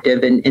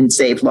effective and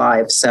save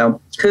lives. So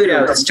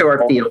kudos to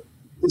our field.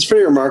 It's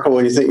pretty remarkable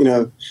when you think,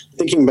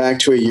 thinking back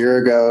to a year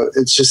ago,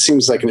 it just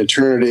seems like an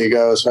eternity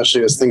ago,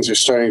 especially as things are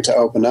starting to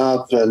open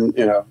up and,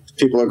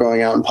 people are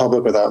going out in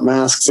public without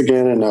masks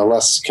again in a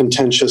less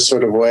contentious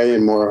sort of way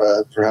and more of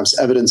a perhaps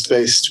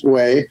evidence-based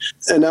way.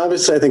 And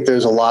obviously, I think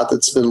there's a lot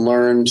that's been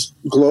learned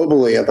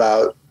globally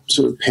about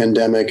sort of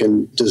pandemic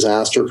and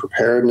disaster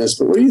preparedness.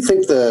 But what do you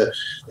think the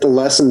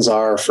lessons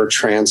are for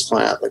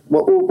transplant? Like,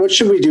 what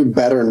should we do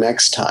better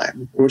next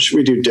time? What should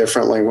we do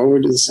differently? What would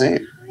we do the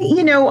same?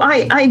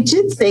 I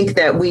did think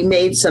that we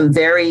made some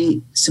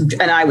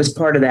and I was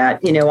part of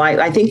that.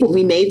 I think that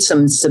we made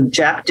some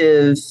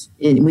subjective,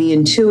 we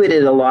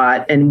intuited a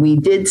lot, and we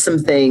did some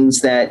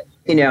things that,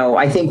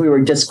 I think we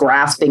were just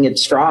grasping at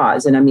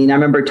straws. And I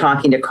remember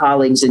talking to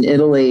colleagues in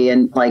Italy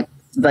and like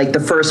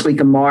the first week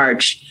of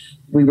March,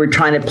 we were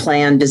trying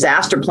to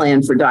disaster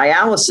plan for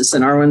dialysis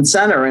in our own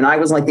center. And I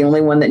was like the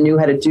only one that knew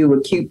how to do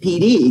acute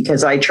PD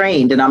because I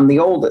trained and I'm the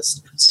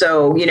oldest.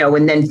 So,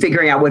 and then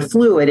figuring out what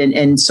fluid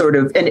and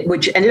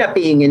which ended up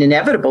being an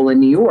inevitable in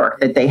New York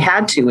that they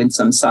had to in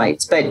some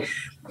sites. But,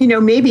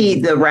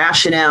 maybe the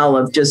rationale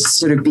of just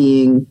sort of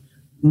being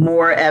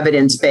more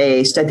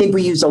evidence-based. I think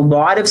we use a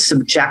lot of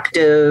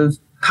subjective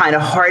kind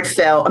of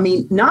heartfelt,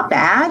 not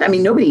bad.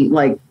 Nobody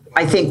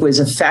I think was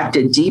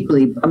affected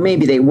deeply.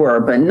 Maybe they were,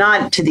 but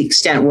not to the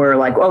extent where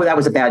like, oh, that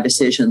was a bad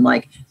decision.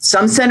 Like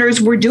some centers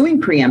were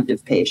doing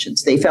preemptive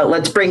patients. They felt,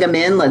 let's bring them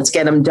in, let's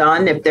get them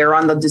done. If they're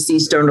on the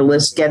deceased donor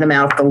list, get them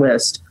out the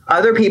list.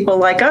 Other people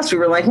like us, we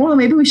were like, well,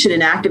 maybe we should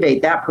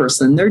inactivate that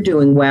person. They're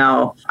doing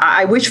well.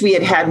 I wish we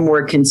had had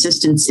more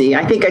consistency.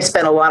 I think I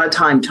spent a lot of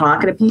time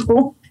talking to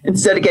people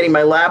instead of getting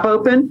my lab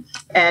open.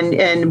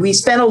 And we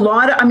spent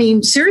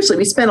seriously,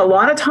 we spent a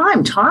lot of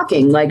time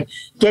talking, like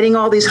getting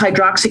all these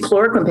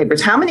hydroxychloroquine papers.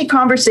 How many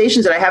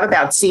conversations did I have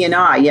about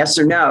CNI? Yes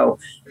or no?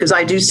 Because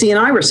I do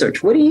CNI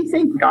research. What do you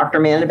think, Dr.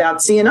 Mann, about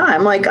CNI?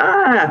 I'm like,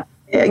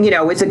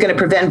 is it going to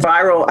prevent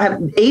viral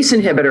ACE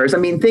inhibitors? I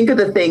mean, think of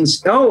the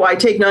things. Oh, I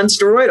take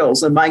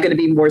nonsteroidals. Am I going to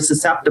be more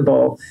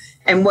susceptible?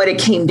 And what it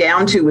came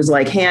down to was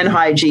like hand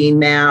hygiene,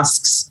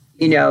 masks,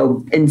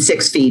 and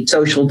 6 feet,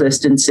 social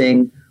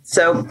distancing.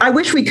 So I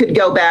wish we could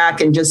go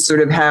back and just sort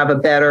of have a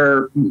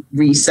better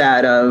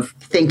reset of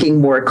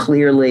thinking more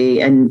clearly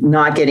and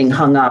not getting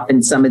hung up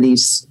in some of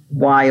these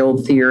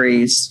wild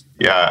theories.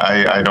 Yeah,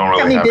 I don't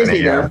really have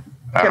busy, though.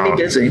 Kept me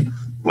busy.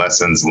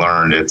 Lessons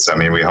learned.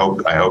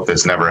 I hope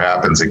this never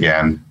happens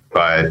again.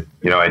 But,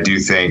 I do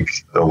think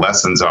the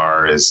lessons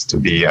is to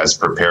be as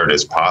prepared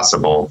as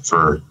possible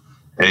for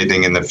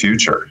anything in the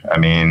future. I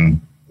mean,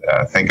 when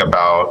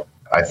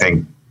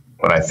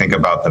I think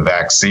about the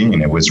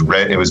vaccine, it was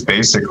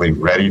basically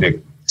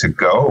ready to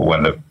go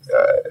when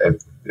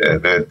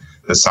the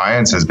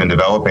science has been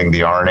developing the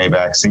RNA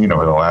vaccine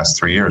over the last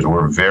 3 years.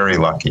 We're very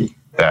lucky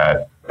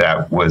that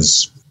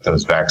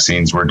those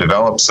vaccines were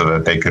developed so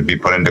that they could be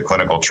put into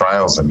clinical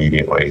trials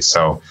immediately.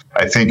 So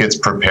I think it's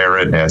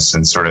preparedness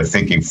and sort of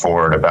thinking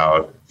forward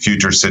about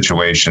future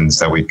situations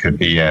that we could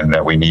be in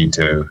that we need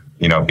to,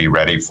 be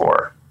ready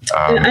for.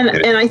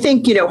 And I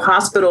think,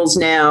 hospitals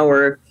now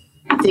are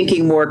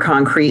thinking more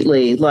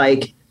concretely,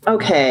 like,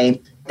 okay,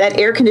 that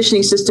air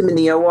conditioning system in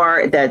the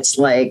OR, that's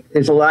like,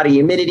 there's a lot of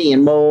humidity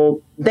and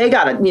mold. They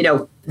got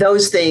to,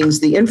 those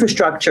things, the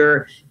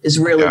infrastructure is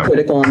really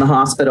critical in the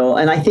hospital.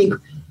 And I think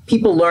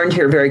people learned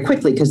here very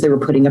quickly because they were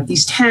putting up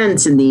these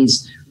tents and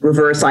these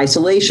reverse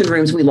isolation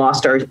rooms. We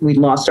lost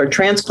our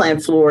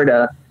transplant floor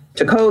to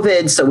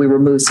COVID, so we were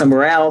moved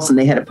somewhere else, and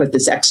they had to put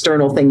this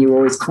external thing you were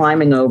always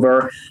climbing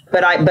over.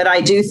 But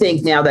I do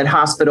think now that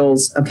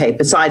hospitals, okay,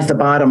 besides the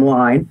bottom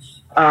line,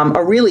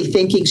 are really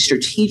thinking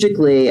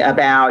strategically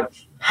about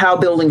how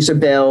buildings are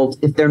built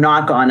if they're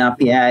not gone up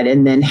yet,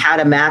 and then how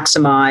to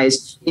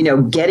maximize,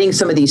 getting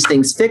some of these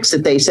things fixed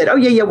that they said, oh,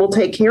 yeah, we'll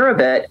take care of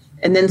it.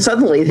 And then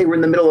suddenly they were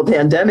in the middle of a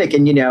pandemic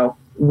and,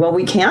 well,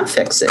 we can't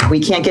fix it. We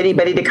can't get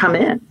anybody to come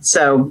in.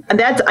 So, and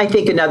that's, I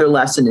think, another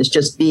lesson is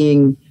just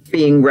being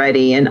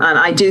ready. And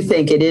I do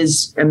think it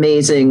is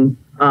amazing.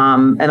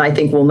 And I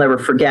think we'll never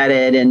forget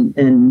it.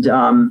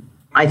 And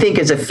I think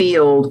as a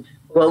field,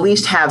 we'll at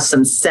least have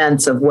some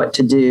sense of what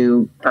to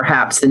do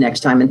perhaps the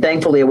next time. And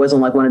thankfully, it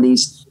wasn't like one of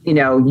these,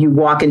 you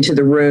walk into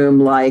the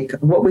room like,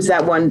 what was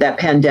that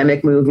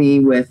pandemic movie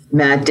with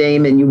Matt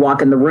Damon? You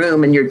walk in the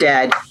room and you're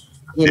dead.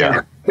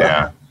 Yeah.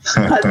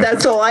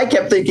 That's all I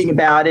kept thinking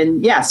about.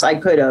 And yes, I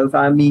could have.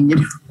 I mean,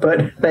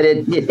 but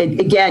it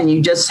again,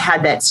 you just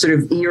had that sort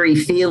of eerie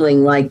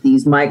feeling like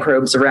these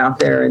microbes are out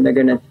there and they're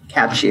going to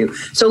catch you.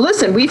 So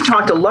listen, we've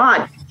talked a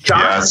lot.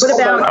 Josh, yes.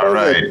 What about all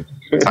right.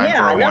 Time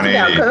for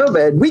enough about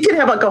COVID. We could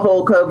have like a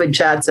whole COVID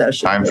chat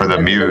session. Time for the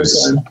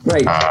Muse.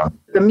 Right.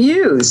 The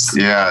Muse.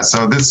 Yeah.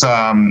 So this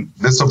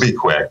will be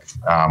quick.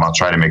 I'll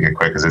try to make it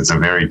quick because it's a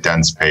very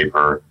dense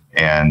paper.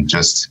 And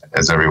just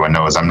as everyone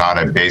knows, I'm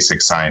not a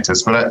basic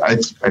scientist, but I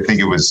think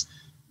it was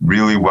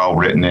really well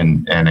written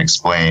and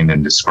explained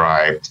and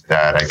described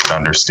that I could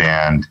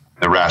understand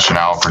the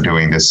rationale for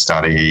doing this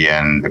study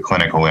and the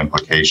clinical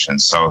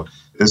implications. So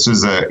this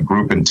was a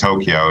group in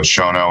Tokyo,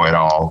 Shono et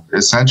al.,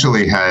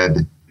 essentially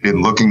had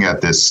been looking at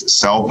this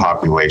cell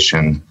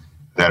population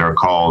that are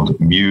called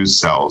Muse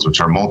cells, which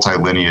are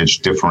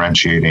multilineage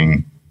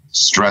differentiating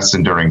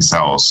stress-enduring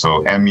cells,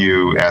 so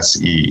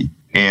MUSE.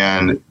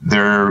 And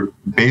they're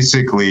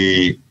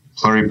basically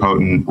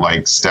pluripotent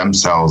like stem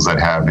cells that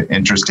have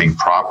interesting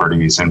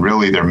properties. And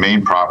really their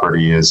main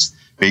property is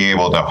being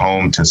able to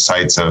home to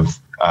sites of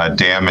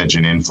damage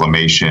and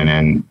inflammation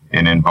and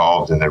they're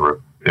involved in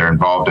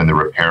the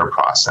repair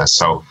process.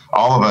 So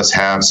all of us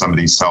have some of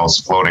these cells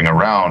floating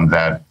around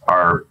that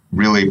are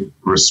really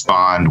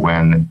respond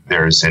when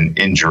there's an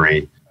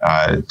injury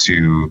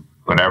to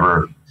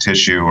whatever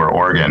tissue or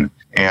organ.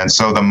 And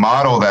so the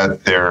model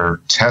that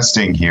they're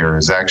testing here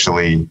is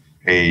actually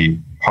a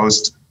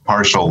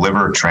post-partial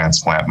liver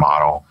transplant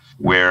model,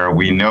 where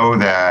we know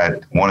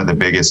that one of the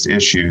biggest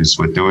issues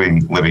with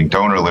doing living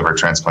donor liver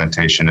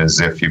transplantation is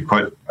if you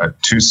put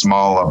too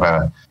small of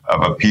a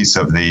piece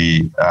of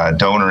the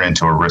donor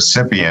into a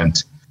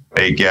recipient,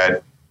 they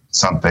can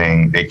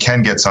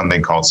get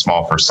something called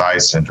small for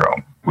size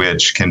syndrome,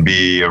 which can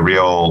be a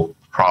real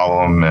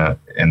problem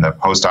in the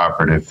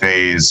postoperative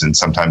phase and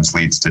sometimes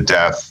leads to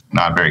death.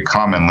 Not very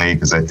commonly,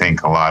 because I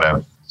think a lot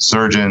of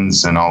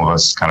surgeons and all of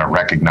us kind of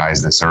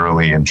recognize this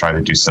early and try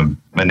to do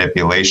some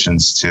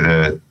manipulations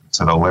to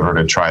to the liver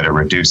to try to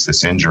reduce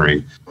this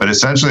injury. But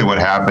essentially what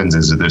happens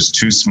is that there's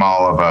too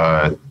small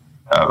of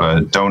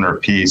a donor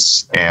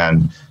piece,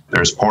 and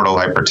there's portal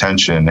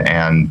hypertension,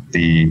 and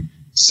the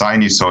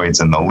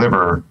sinusoids in the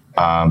liver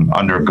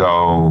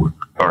undergo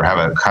or have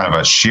a kind of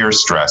a shear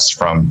stress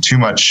from too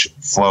much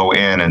flow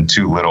in and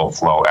too little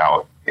flow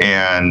out.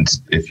 And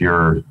if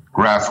your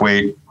graft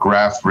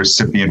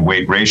recipient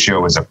weight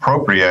ratio is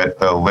appropriate,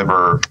 the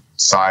liver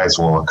size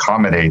will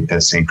accommodate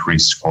this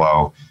increased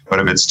flow. But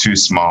if it's too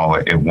small,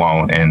 it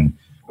won't, and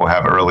we'll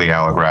have early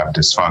allograft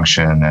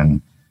dysfunction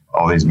and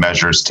all these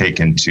measures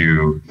taken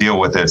to deal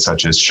with it,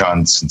 such as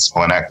shunts and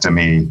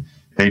splenectomy.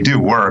 They do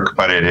work,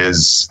 but it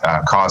is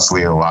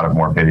costly, a lot of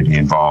morbidity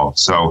involved.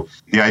 So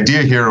the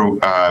idea here,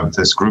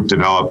 this group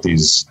developed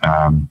these,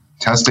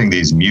 testing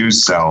these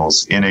Muse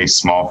cells in a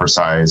small for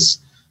size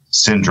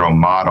syndrome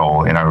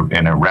model, in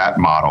a rat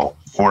model,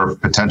 for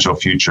potential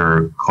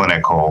future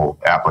clinical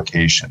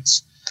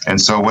applications. And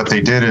so what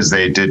they did is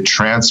they did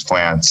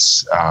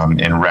transplants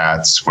in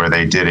rats where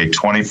they did a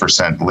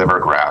 20% liver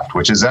graft,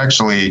 which is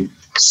actually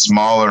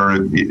smaller.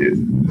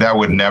 That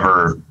would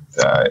never,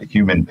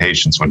 human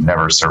patients would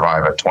never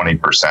survive a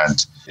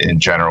 20% in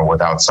general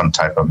without some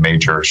type of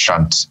major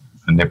shunt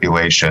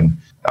manipulation.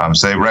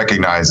 So they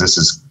recognize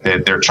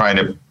they're trying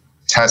to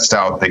test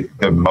out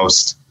the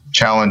most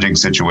challenging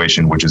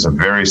situation, which is a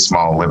very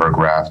small liver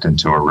graft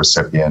into a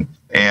recipient.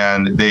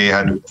 And they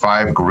had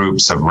 5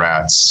 groups of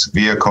rats,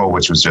 vehicle,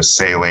 which was just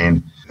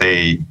saline.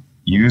 They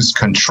used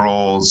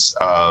controls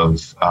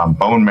of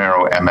bone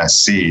marrow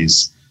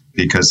MSCs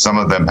because some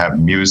of them have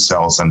Muse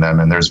cells in them,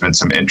 and there's been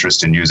some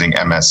interest in using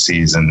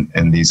MSCs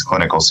in these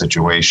clinical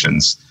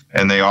situations.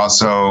 And they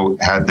also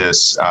had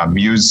this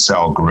Muse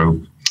cell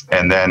group,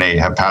 and then a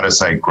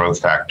hepatocyte growth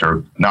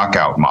factor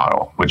knockout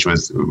model, which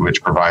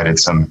provided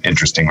some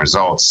interesting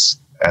results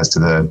as to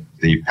the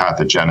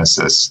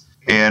pathogenesis.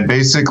 And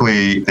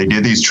basically, they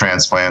did these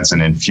transplants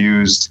and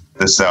infused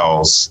the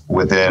cells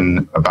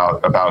within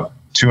about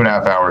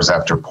 2.5 hours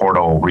after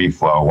portal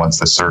reflow, once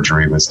the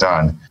surgery was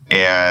done.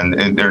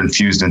 And they're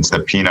infused into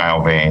the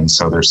penile vein,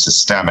 so they're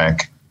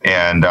systemic.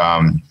 And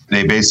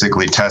they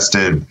basically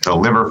tested the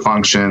liver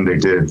function. They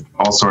did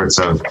all sorts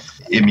of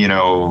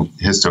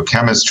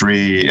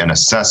immunohistochemistry and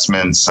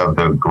assessments of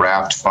the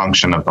graft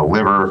function of the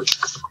liver,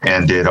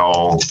 and did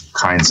all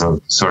kinds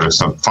of sort of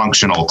some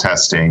functional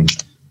testing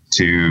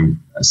to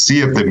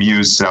see if the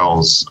Muse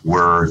cells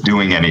were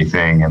doing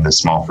anything in the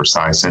small for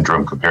size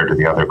syndrome compared to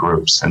the other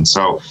groups. And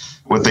so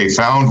what they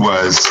found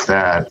was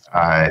that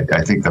I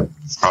think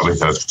probably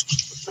the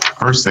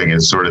first thing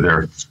is sort of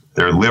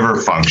their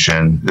liver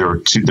function. There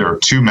are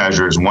two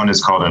measures. One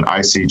is called an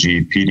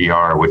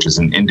ICG-PDR, which is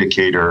an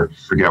indicator.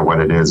 Forget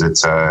what it is.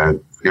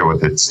 Forget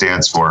what it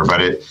stands for, but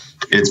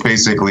it's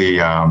basically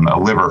a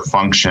liver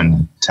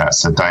function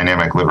test, a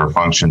dynamic liver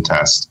function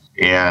test,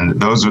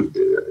 and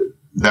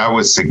that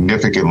was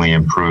significantly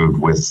improved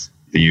with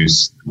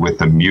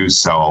the Muse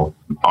cell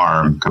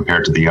arm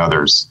compared to the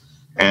others.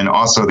 And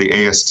also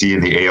the AST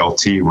and the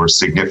ALT were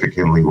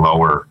significantly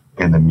lower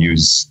in the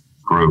Muse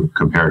group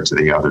compared to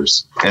the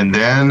others. And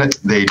then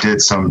they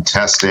did some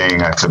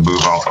testing. I have to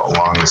move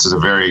along. This is a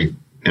very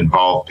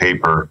involved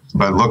paper,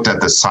 but looked at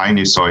the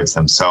sinusoids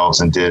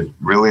themselves and did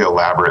really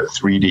elaborate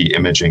 3D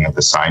imaging of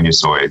the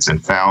sinusoids,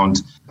 and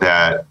found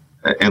that,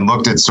 and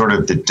looked at sort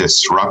of the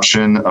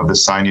disruption of the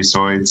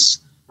sinusoids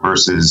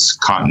versus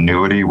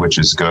continuity, which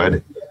is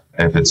good.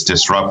 If it's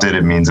disrupted,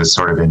 it means it's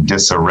sort of in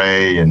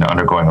disarray and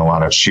undergoing a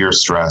lot of shear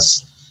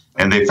stress.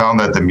 And they found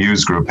that the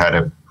Muse group had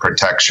a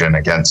protection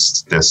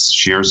against this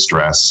shear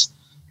stress,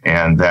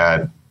 and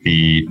that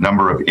the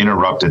number of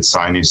interrupted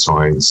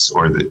sinusoids,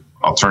 or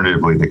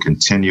alternatively the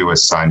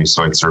continuous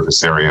sinusoid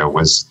surface area,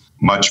 was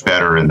much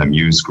better in the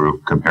Muse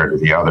group compared to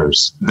the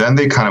others. Then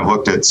they kind of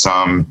looked at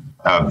some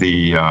of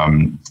the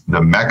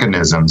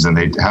mechanisms, and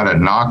they had a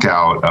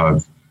knockout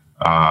of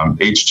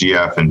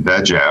HGF and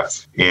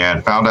VEGF,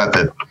 and found out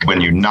that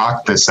when you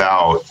knocked this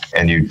out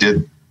and you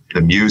did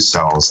the Muse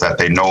cells, that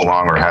they no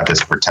longer had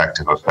this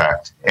protective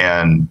effect,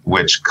 and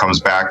which comes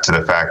back to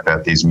the fact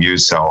that these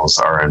Muse cells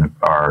are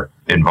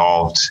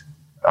involved.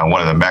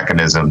 One of the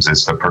mechanisms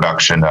is the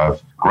production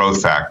of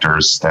growth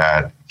factors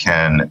that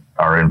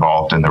are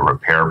involved in the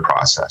repair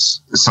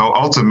process. So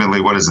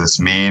ultimately, what does this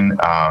mean?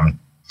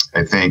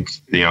 I think,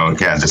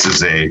 again, this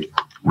is a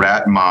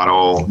rat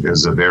model. It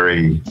was a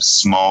very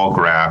small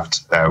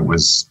graft that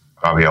was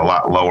probably a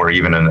lot lower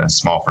even in a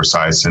small for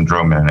size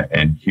syndrome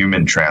and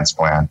human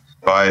transplant.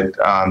 But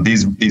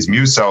these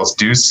Muse cells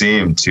do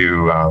seem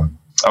to,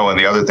 and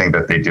the other thing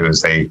that they do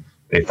is they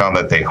found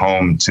that they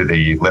home to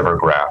the liver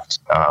graft.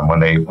 When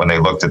they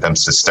looked at them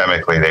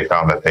systemically, they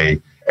found that they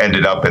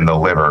ended up in the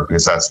liver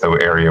because that's the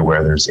area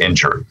where there's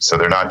injury. So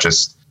they're not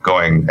just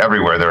going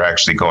everywhere, they're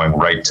actually going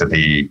right to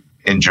the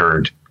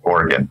injured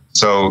organ.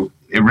 So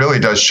it really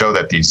does show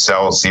that these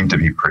cells seem to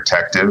be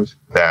protective,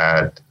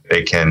 that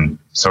they can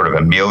sort of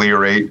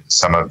ameliorate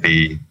some of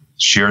the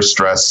shear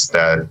stress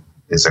that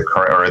is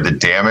occurring, or the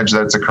damage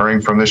that's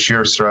occurring from the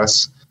shear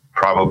stress,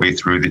 probably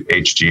through the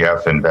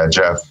HGF and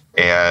VEGF.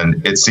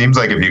 And it seems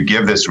like if you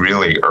give this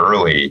really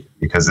early,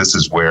 because this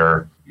is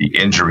where the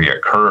injury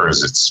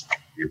occurs,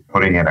 you're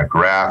putting in a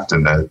graft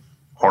and the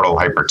portal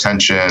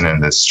hypertension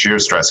and this shear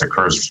stress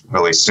occurs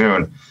really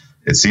soon.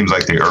 It seems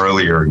like the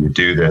earlier you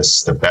do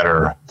this, the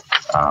better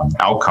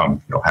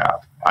outcome you'll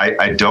have.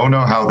 I don't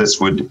know how this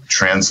would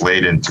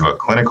translate into a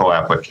clinical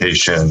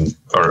application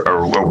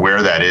or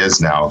where that is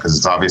now, because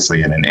it's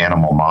obviously in an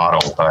animal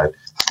model, but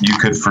you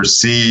could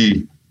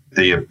foresee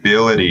the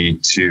ability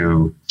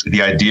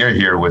the idea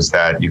here was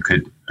that you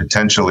could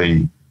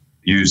potentially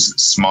use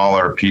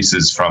smaller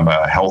pieces from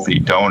a healthy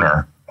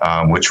donor,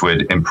 which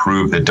would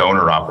improve the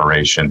donor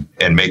operation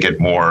and make it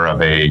more of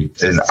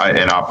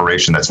an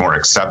operation that's more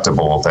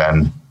acceptable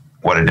than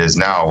what it is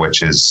now,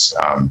 which is,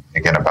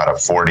 again, about a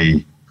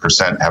 40%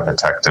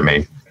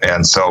 hepatectomy.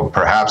 And so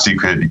perhaps you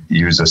could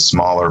use a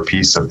smaller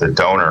piece of the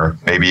donor,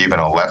 maybe even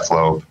a left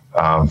lobe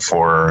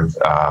for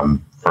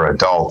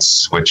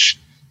adults, which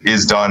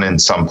is done in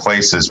some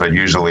places, but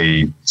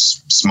usually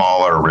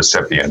smaller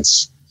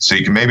recipients. So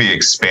you can maybe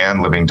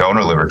expand living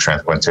donor liver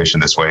transplantation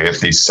this way if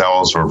these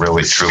cells were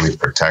really, truly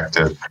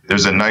protective.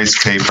 There's a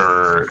nice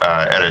paper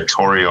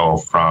editorial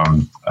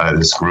from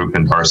this group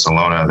in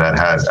Barcelona that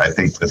had, I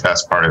think the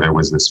best part of it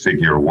was this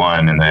figure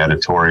 1 in the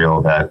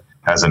editorial that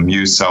has a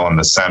mu cell in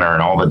the center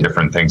and all the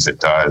different things it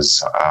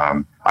does.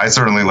 I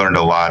certainly learned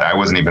a lot. I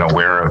wasn't even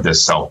aware of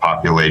this cell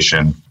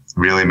population. It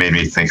really made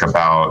me think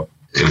about,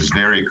 it was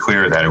very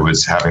clear that it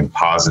was having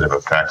positive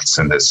effects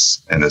in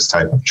this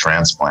type of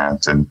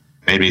transplant, and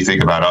made me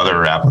think about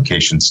other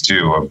applications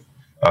too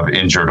of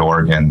injured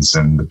organs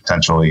and the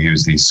potential to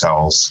use these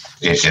cells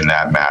in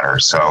that matter.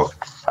 So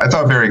I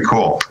thought very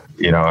cool.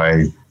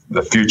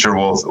 The future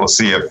we'll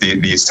see if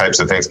these types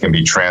of things can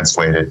be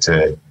translated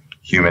to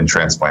human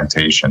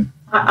transplantation.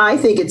 I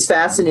think it's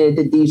fascinating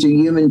that these are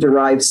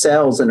human-derived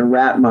cells in a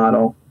rat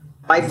model.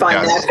 I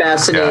find that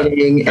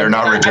fascinating. Yeah. They're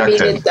not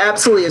rejected. I mean, it's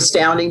absolutely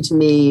astounding to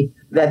me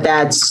that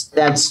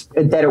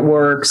it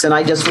works. And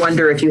I just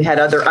wonder if you had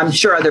I'm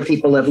sure other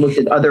people have looked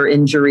at other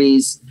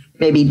injuries,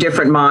 maybe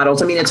different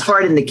models. I mean, it's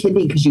hard in the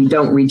kidney because you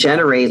don't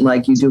regenerate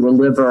like you do a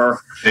liver.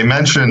 They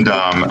mentioned,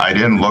 I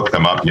didn't look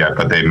them up yet,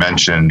 but they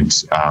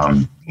mentioned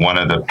one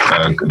of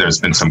there's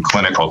been some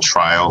clinical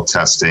trial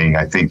testing,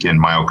 I think, in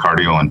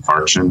myocardial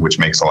infarction, which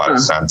makes a lot of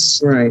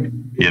sense, right?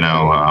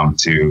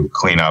 To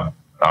clean up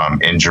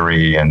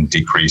injury and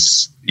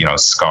decrease,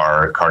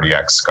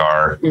 cardiac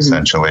scar,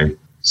 essentially.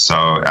 So,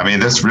 I mean,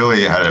 this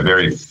really had a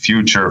very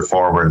future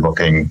forward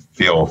looking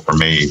feel for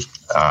me.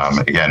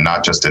 Again,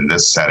 not just in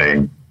this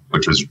setting,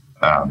 which was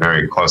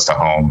very close to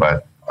home,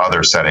 but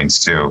other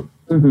settings too.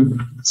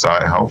 Mm-hmm. So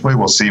hopefully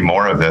we'll see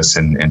more of this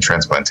in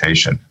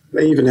transplantation.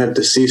 They even had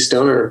deceased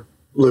donor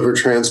liver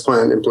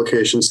transplant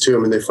implications too. I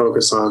mean, they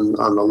focus on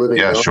the living.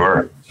 Yeah, donor.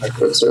 Sure.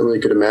 But certainly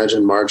could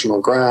imagine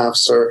marginal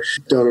grafts or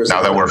donors.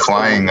 Now that we're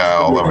flying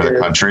all over the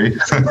country.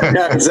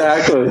 Yeah,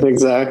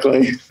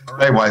 exactly. All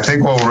right, well, I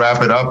think we'll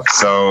wrap it up.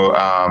 So,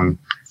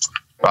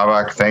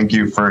 Babak, thank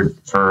you for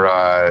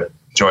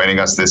joining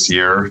us this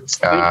year.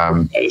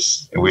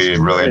 We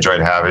really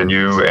enjoyed having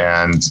you,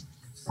 and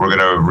we're going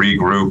to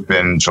regroup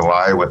in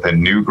July with a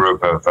new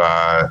group of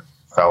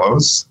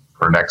fellows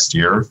for next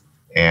year.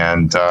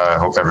 And I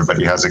hope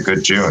everybody has a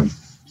good June.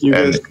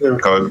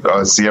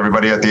 Go see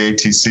everybody at the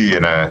ATC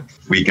in a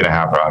week and a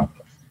half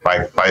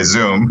by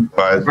Zoom.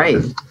 But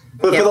right.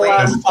 But for the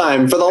last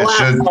time.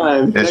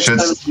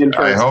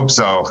 I hope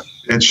so.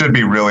 It should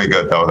be really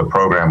good, though. The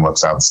program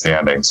looks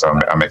outstanding, so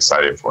I'm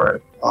excited for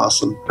it.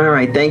 Awesome. All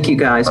right. Thank you,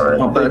 guys.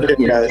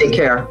 Take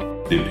care.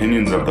 The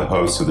opinions of the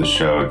hosts of the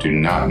show do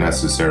not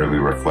necessarily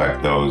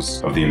reflect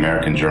those of the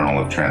American Journal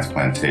of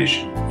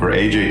Transplantation. For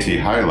AJT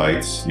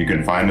highlights, you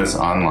can find us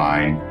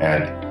online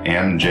at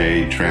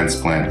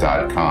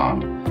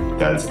amjtransplant.com.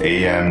 That's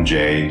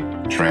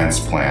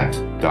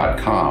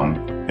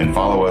amjtransplant.com. And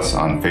follow us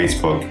on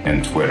Facebook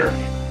and Twitter.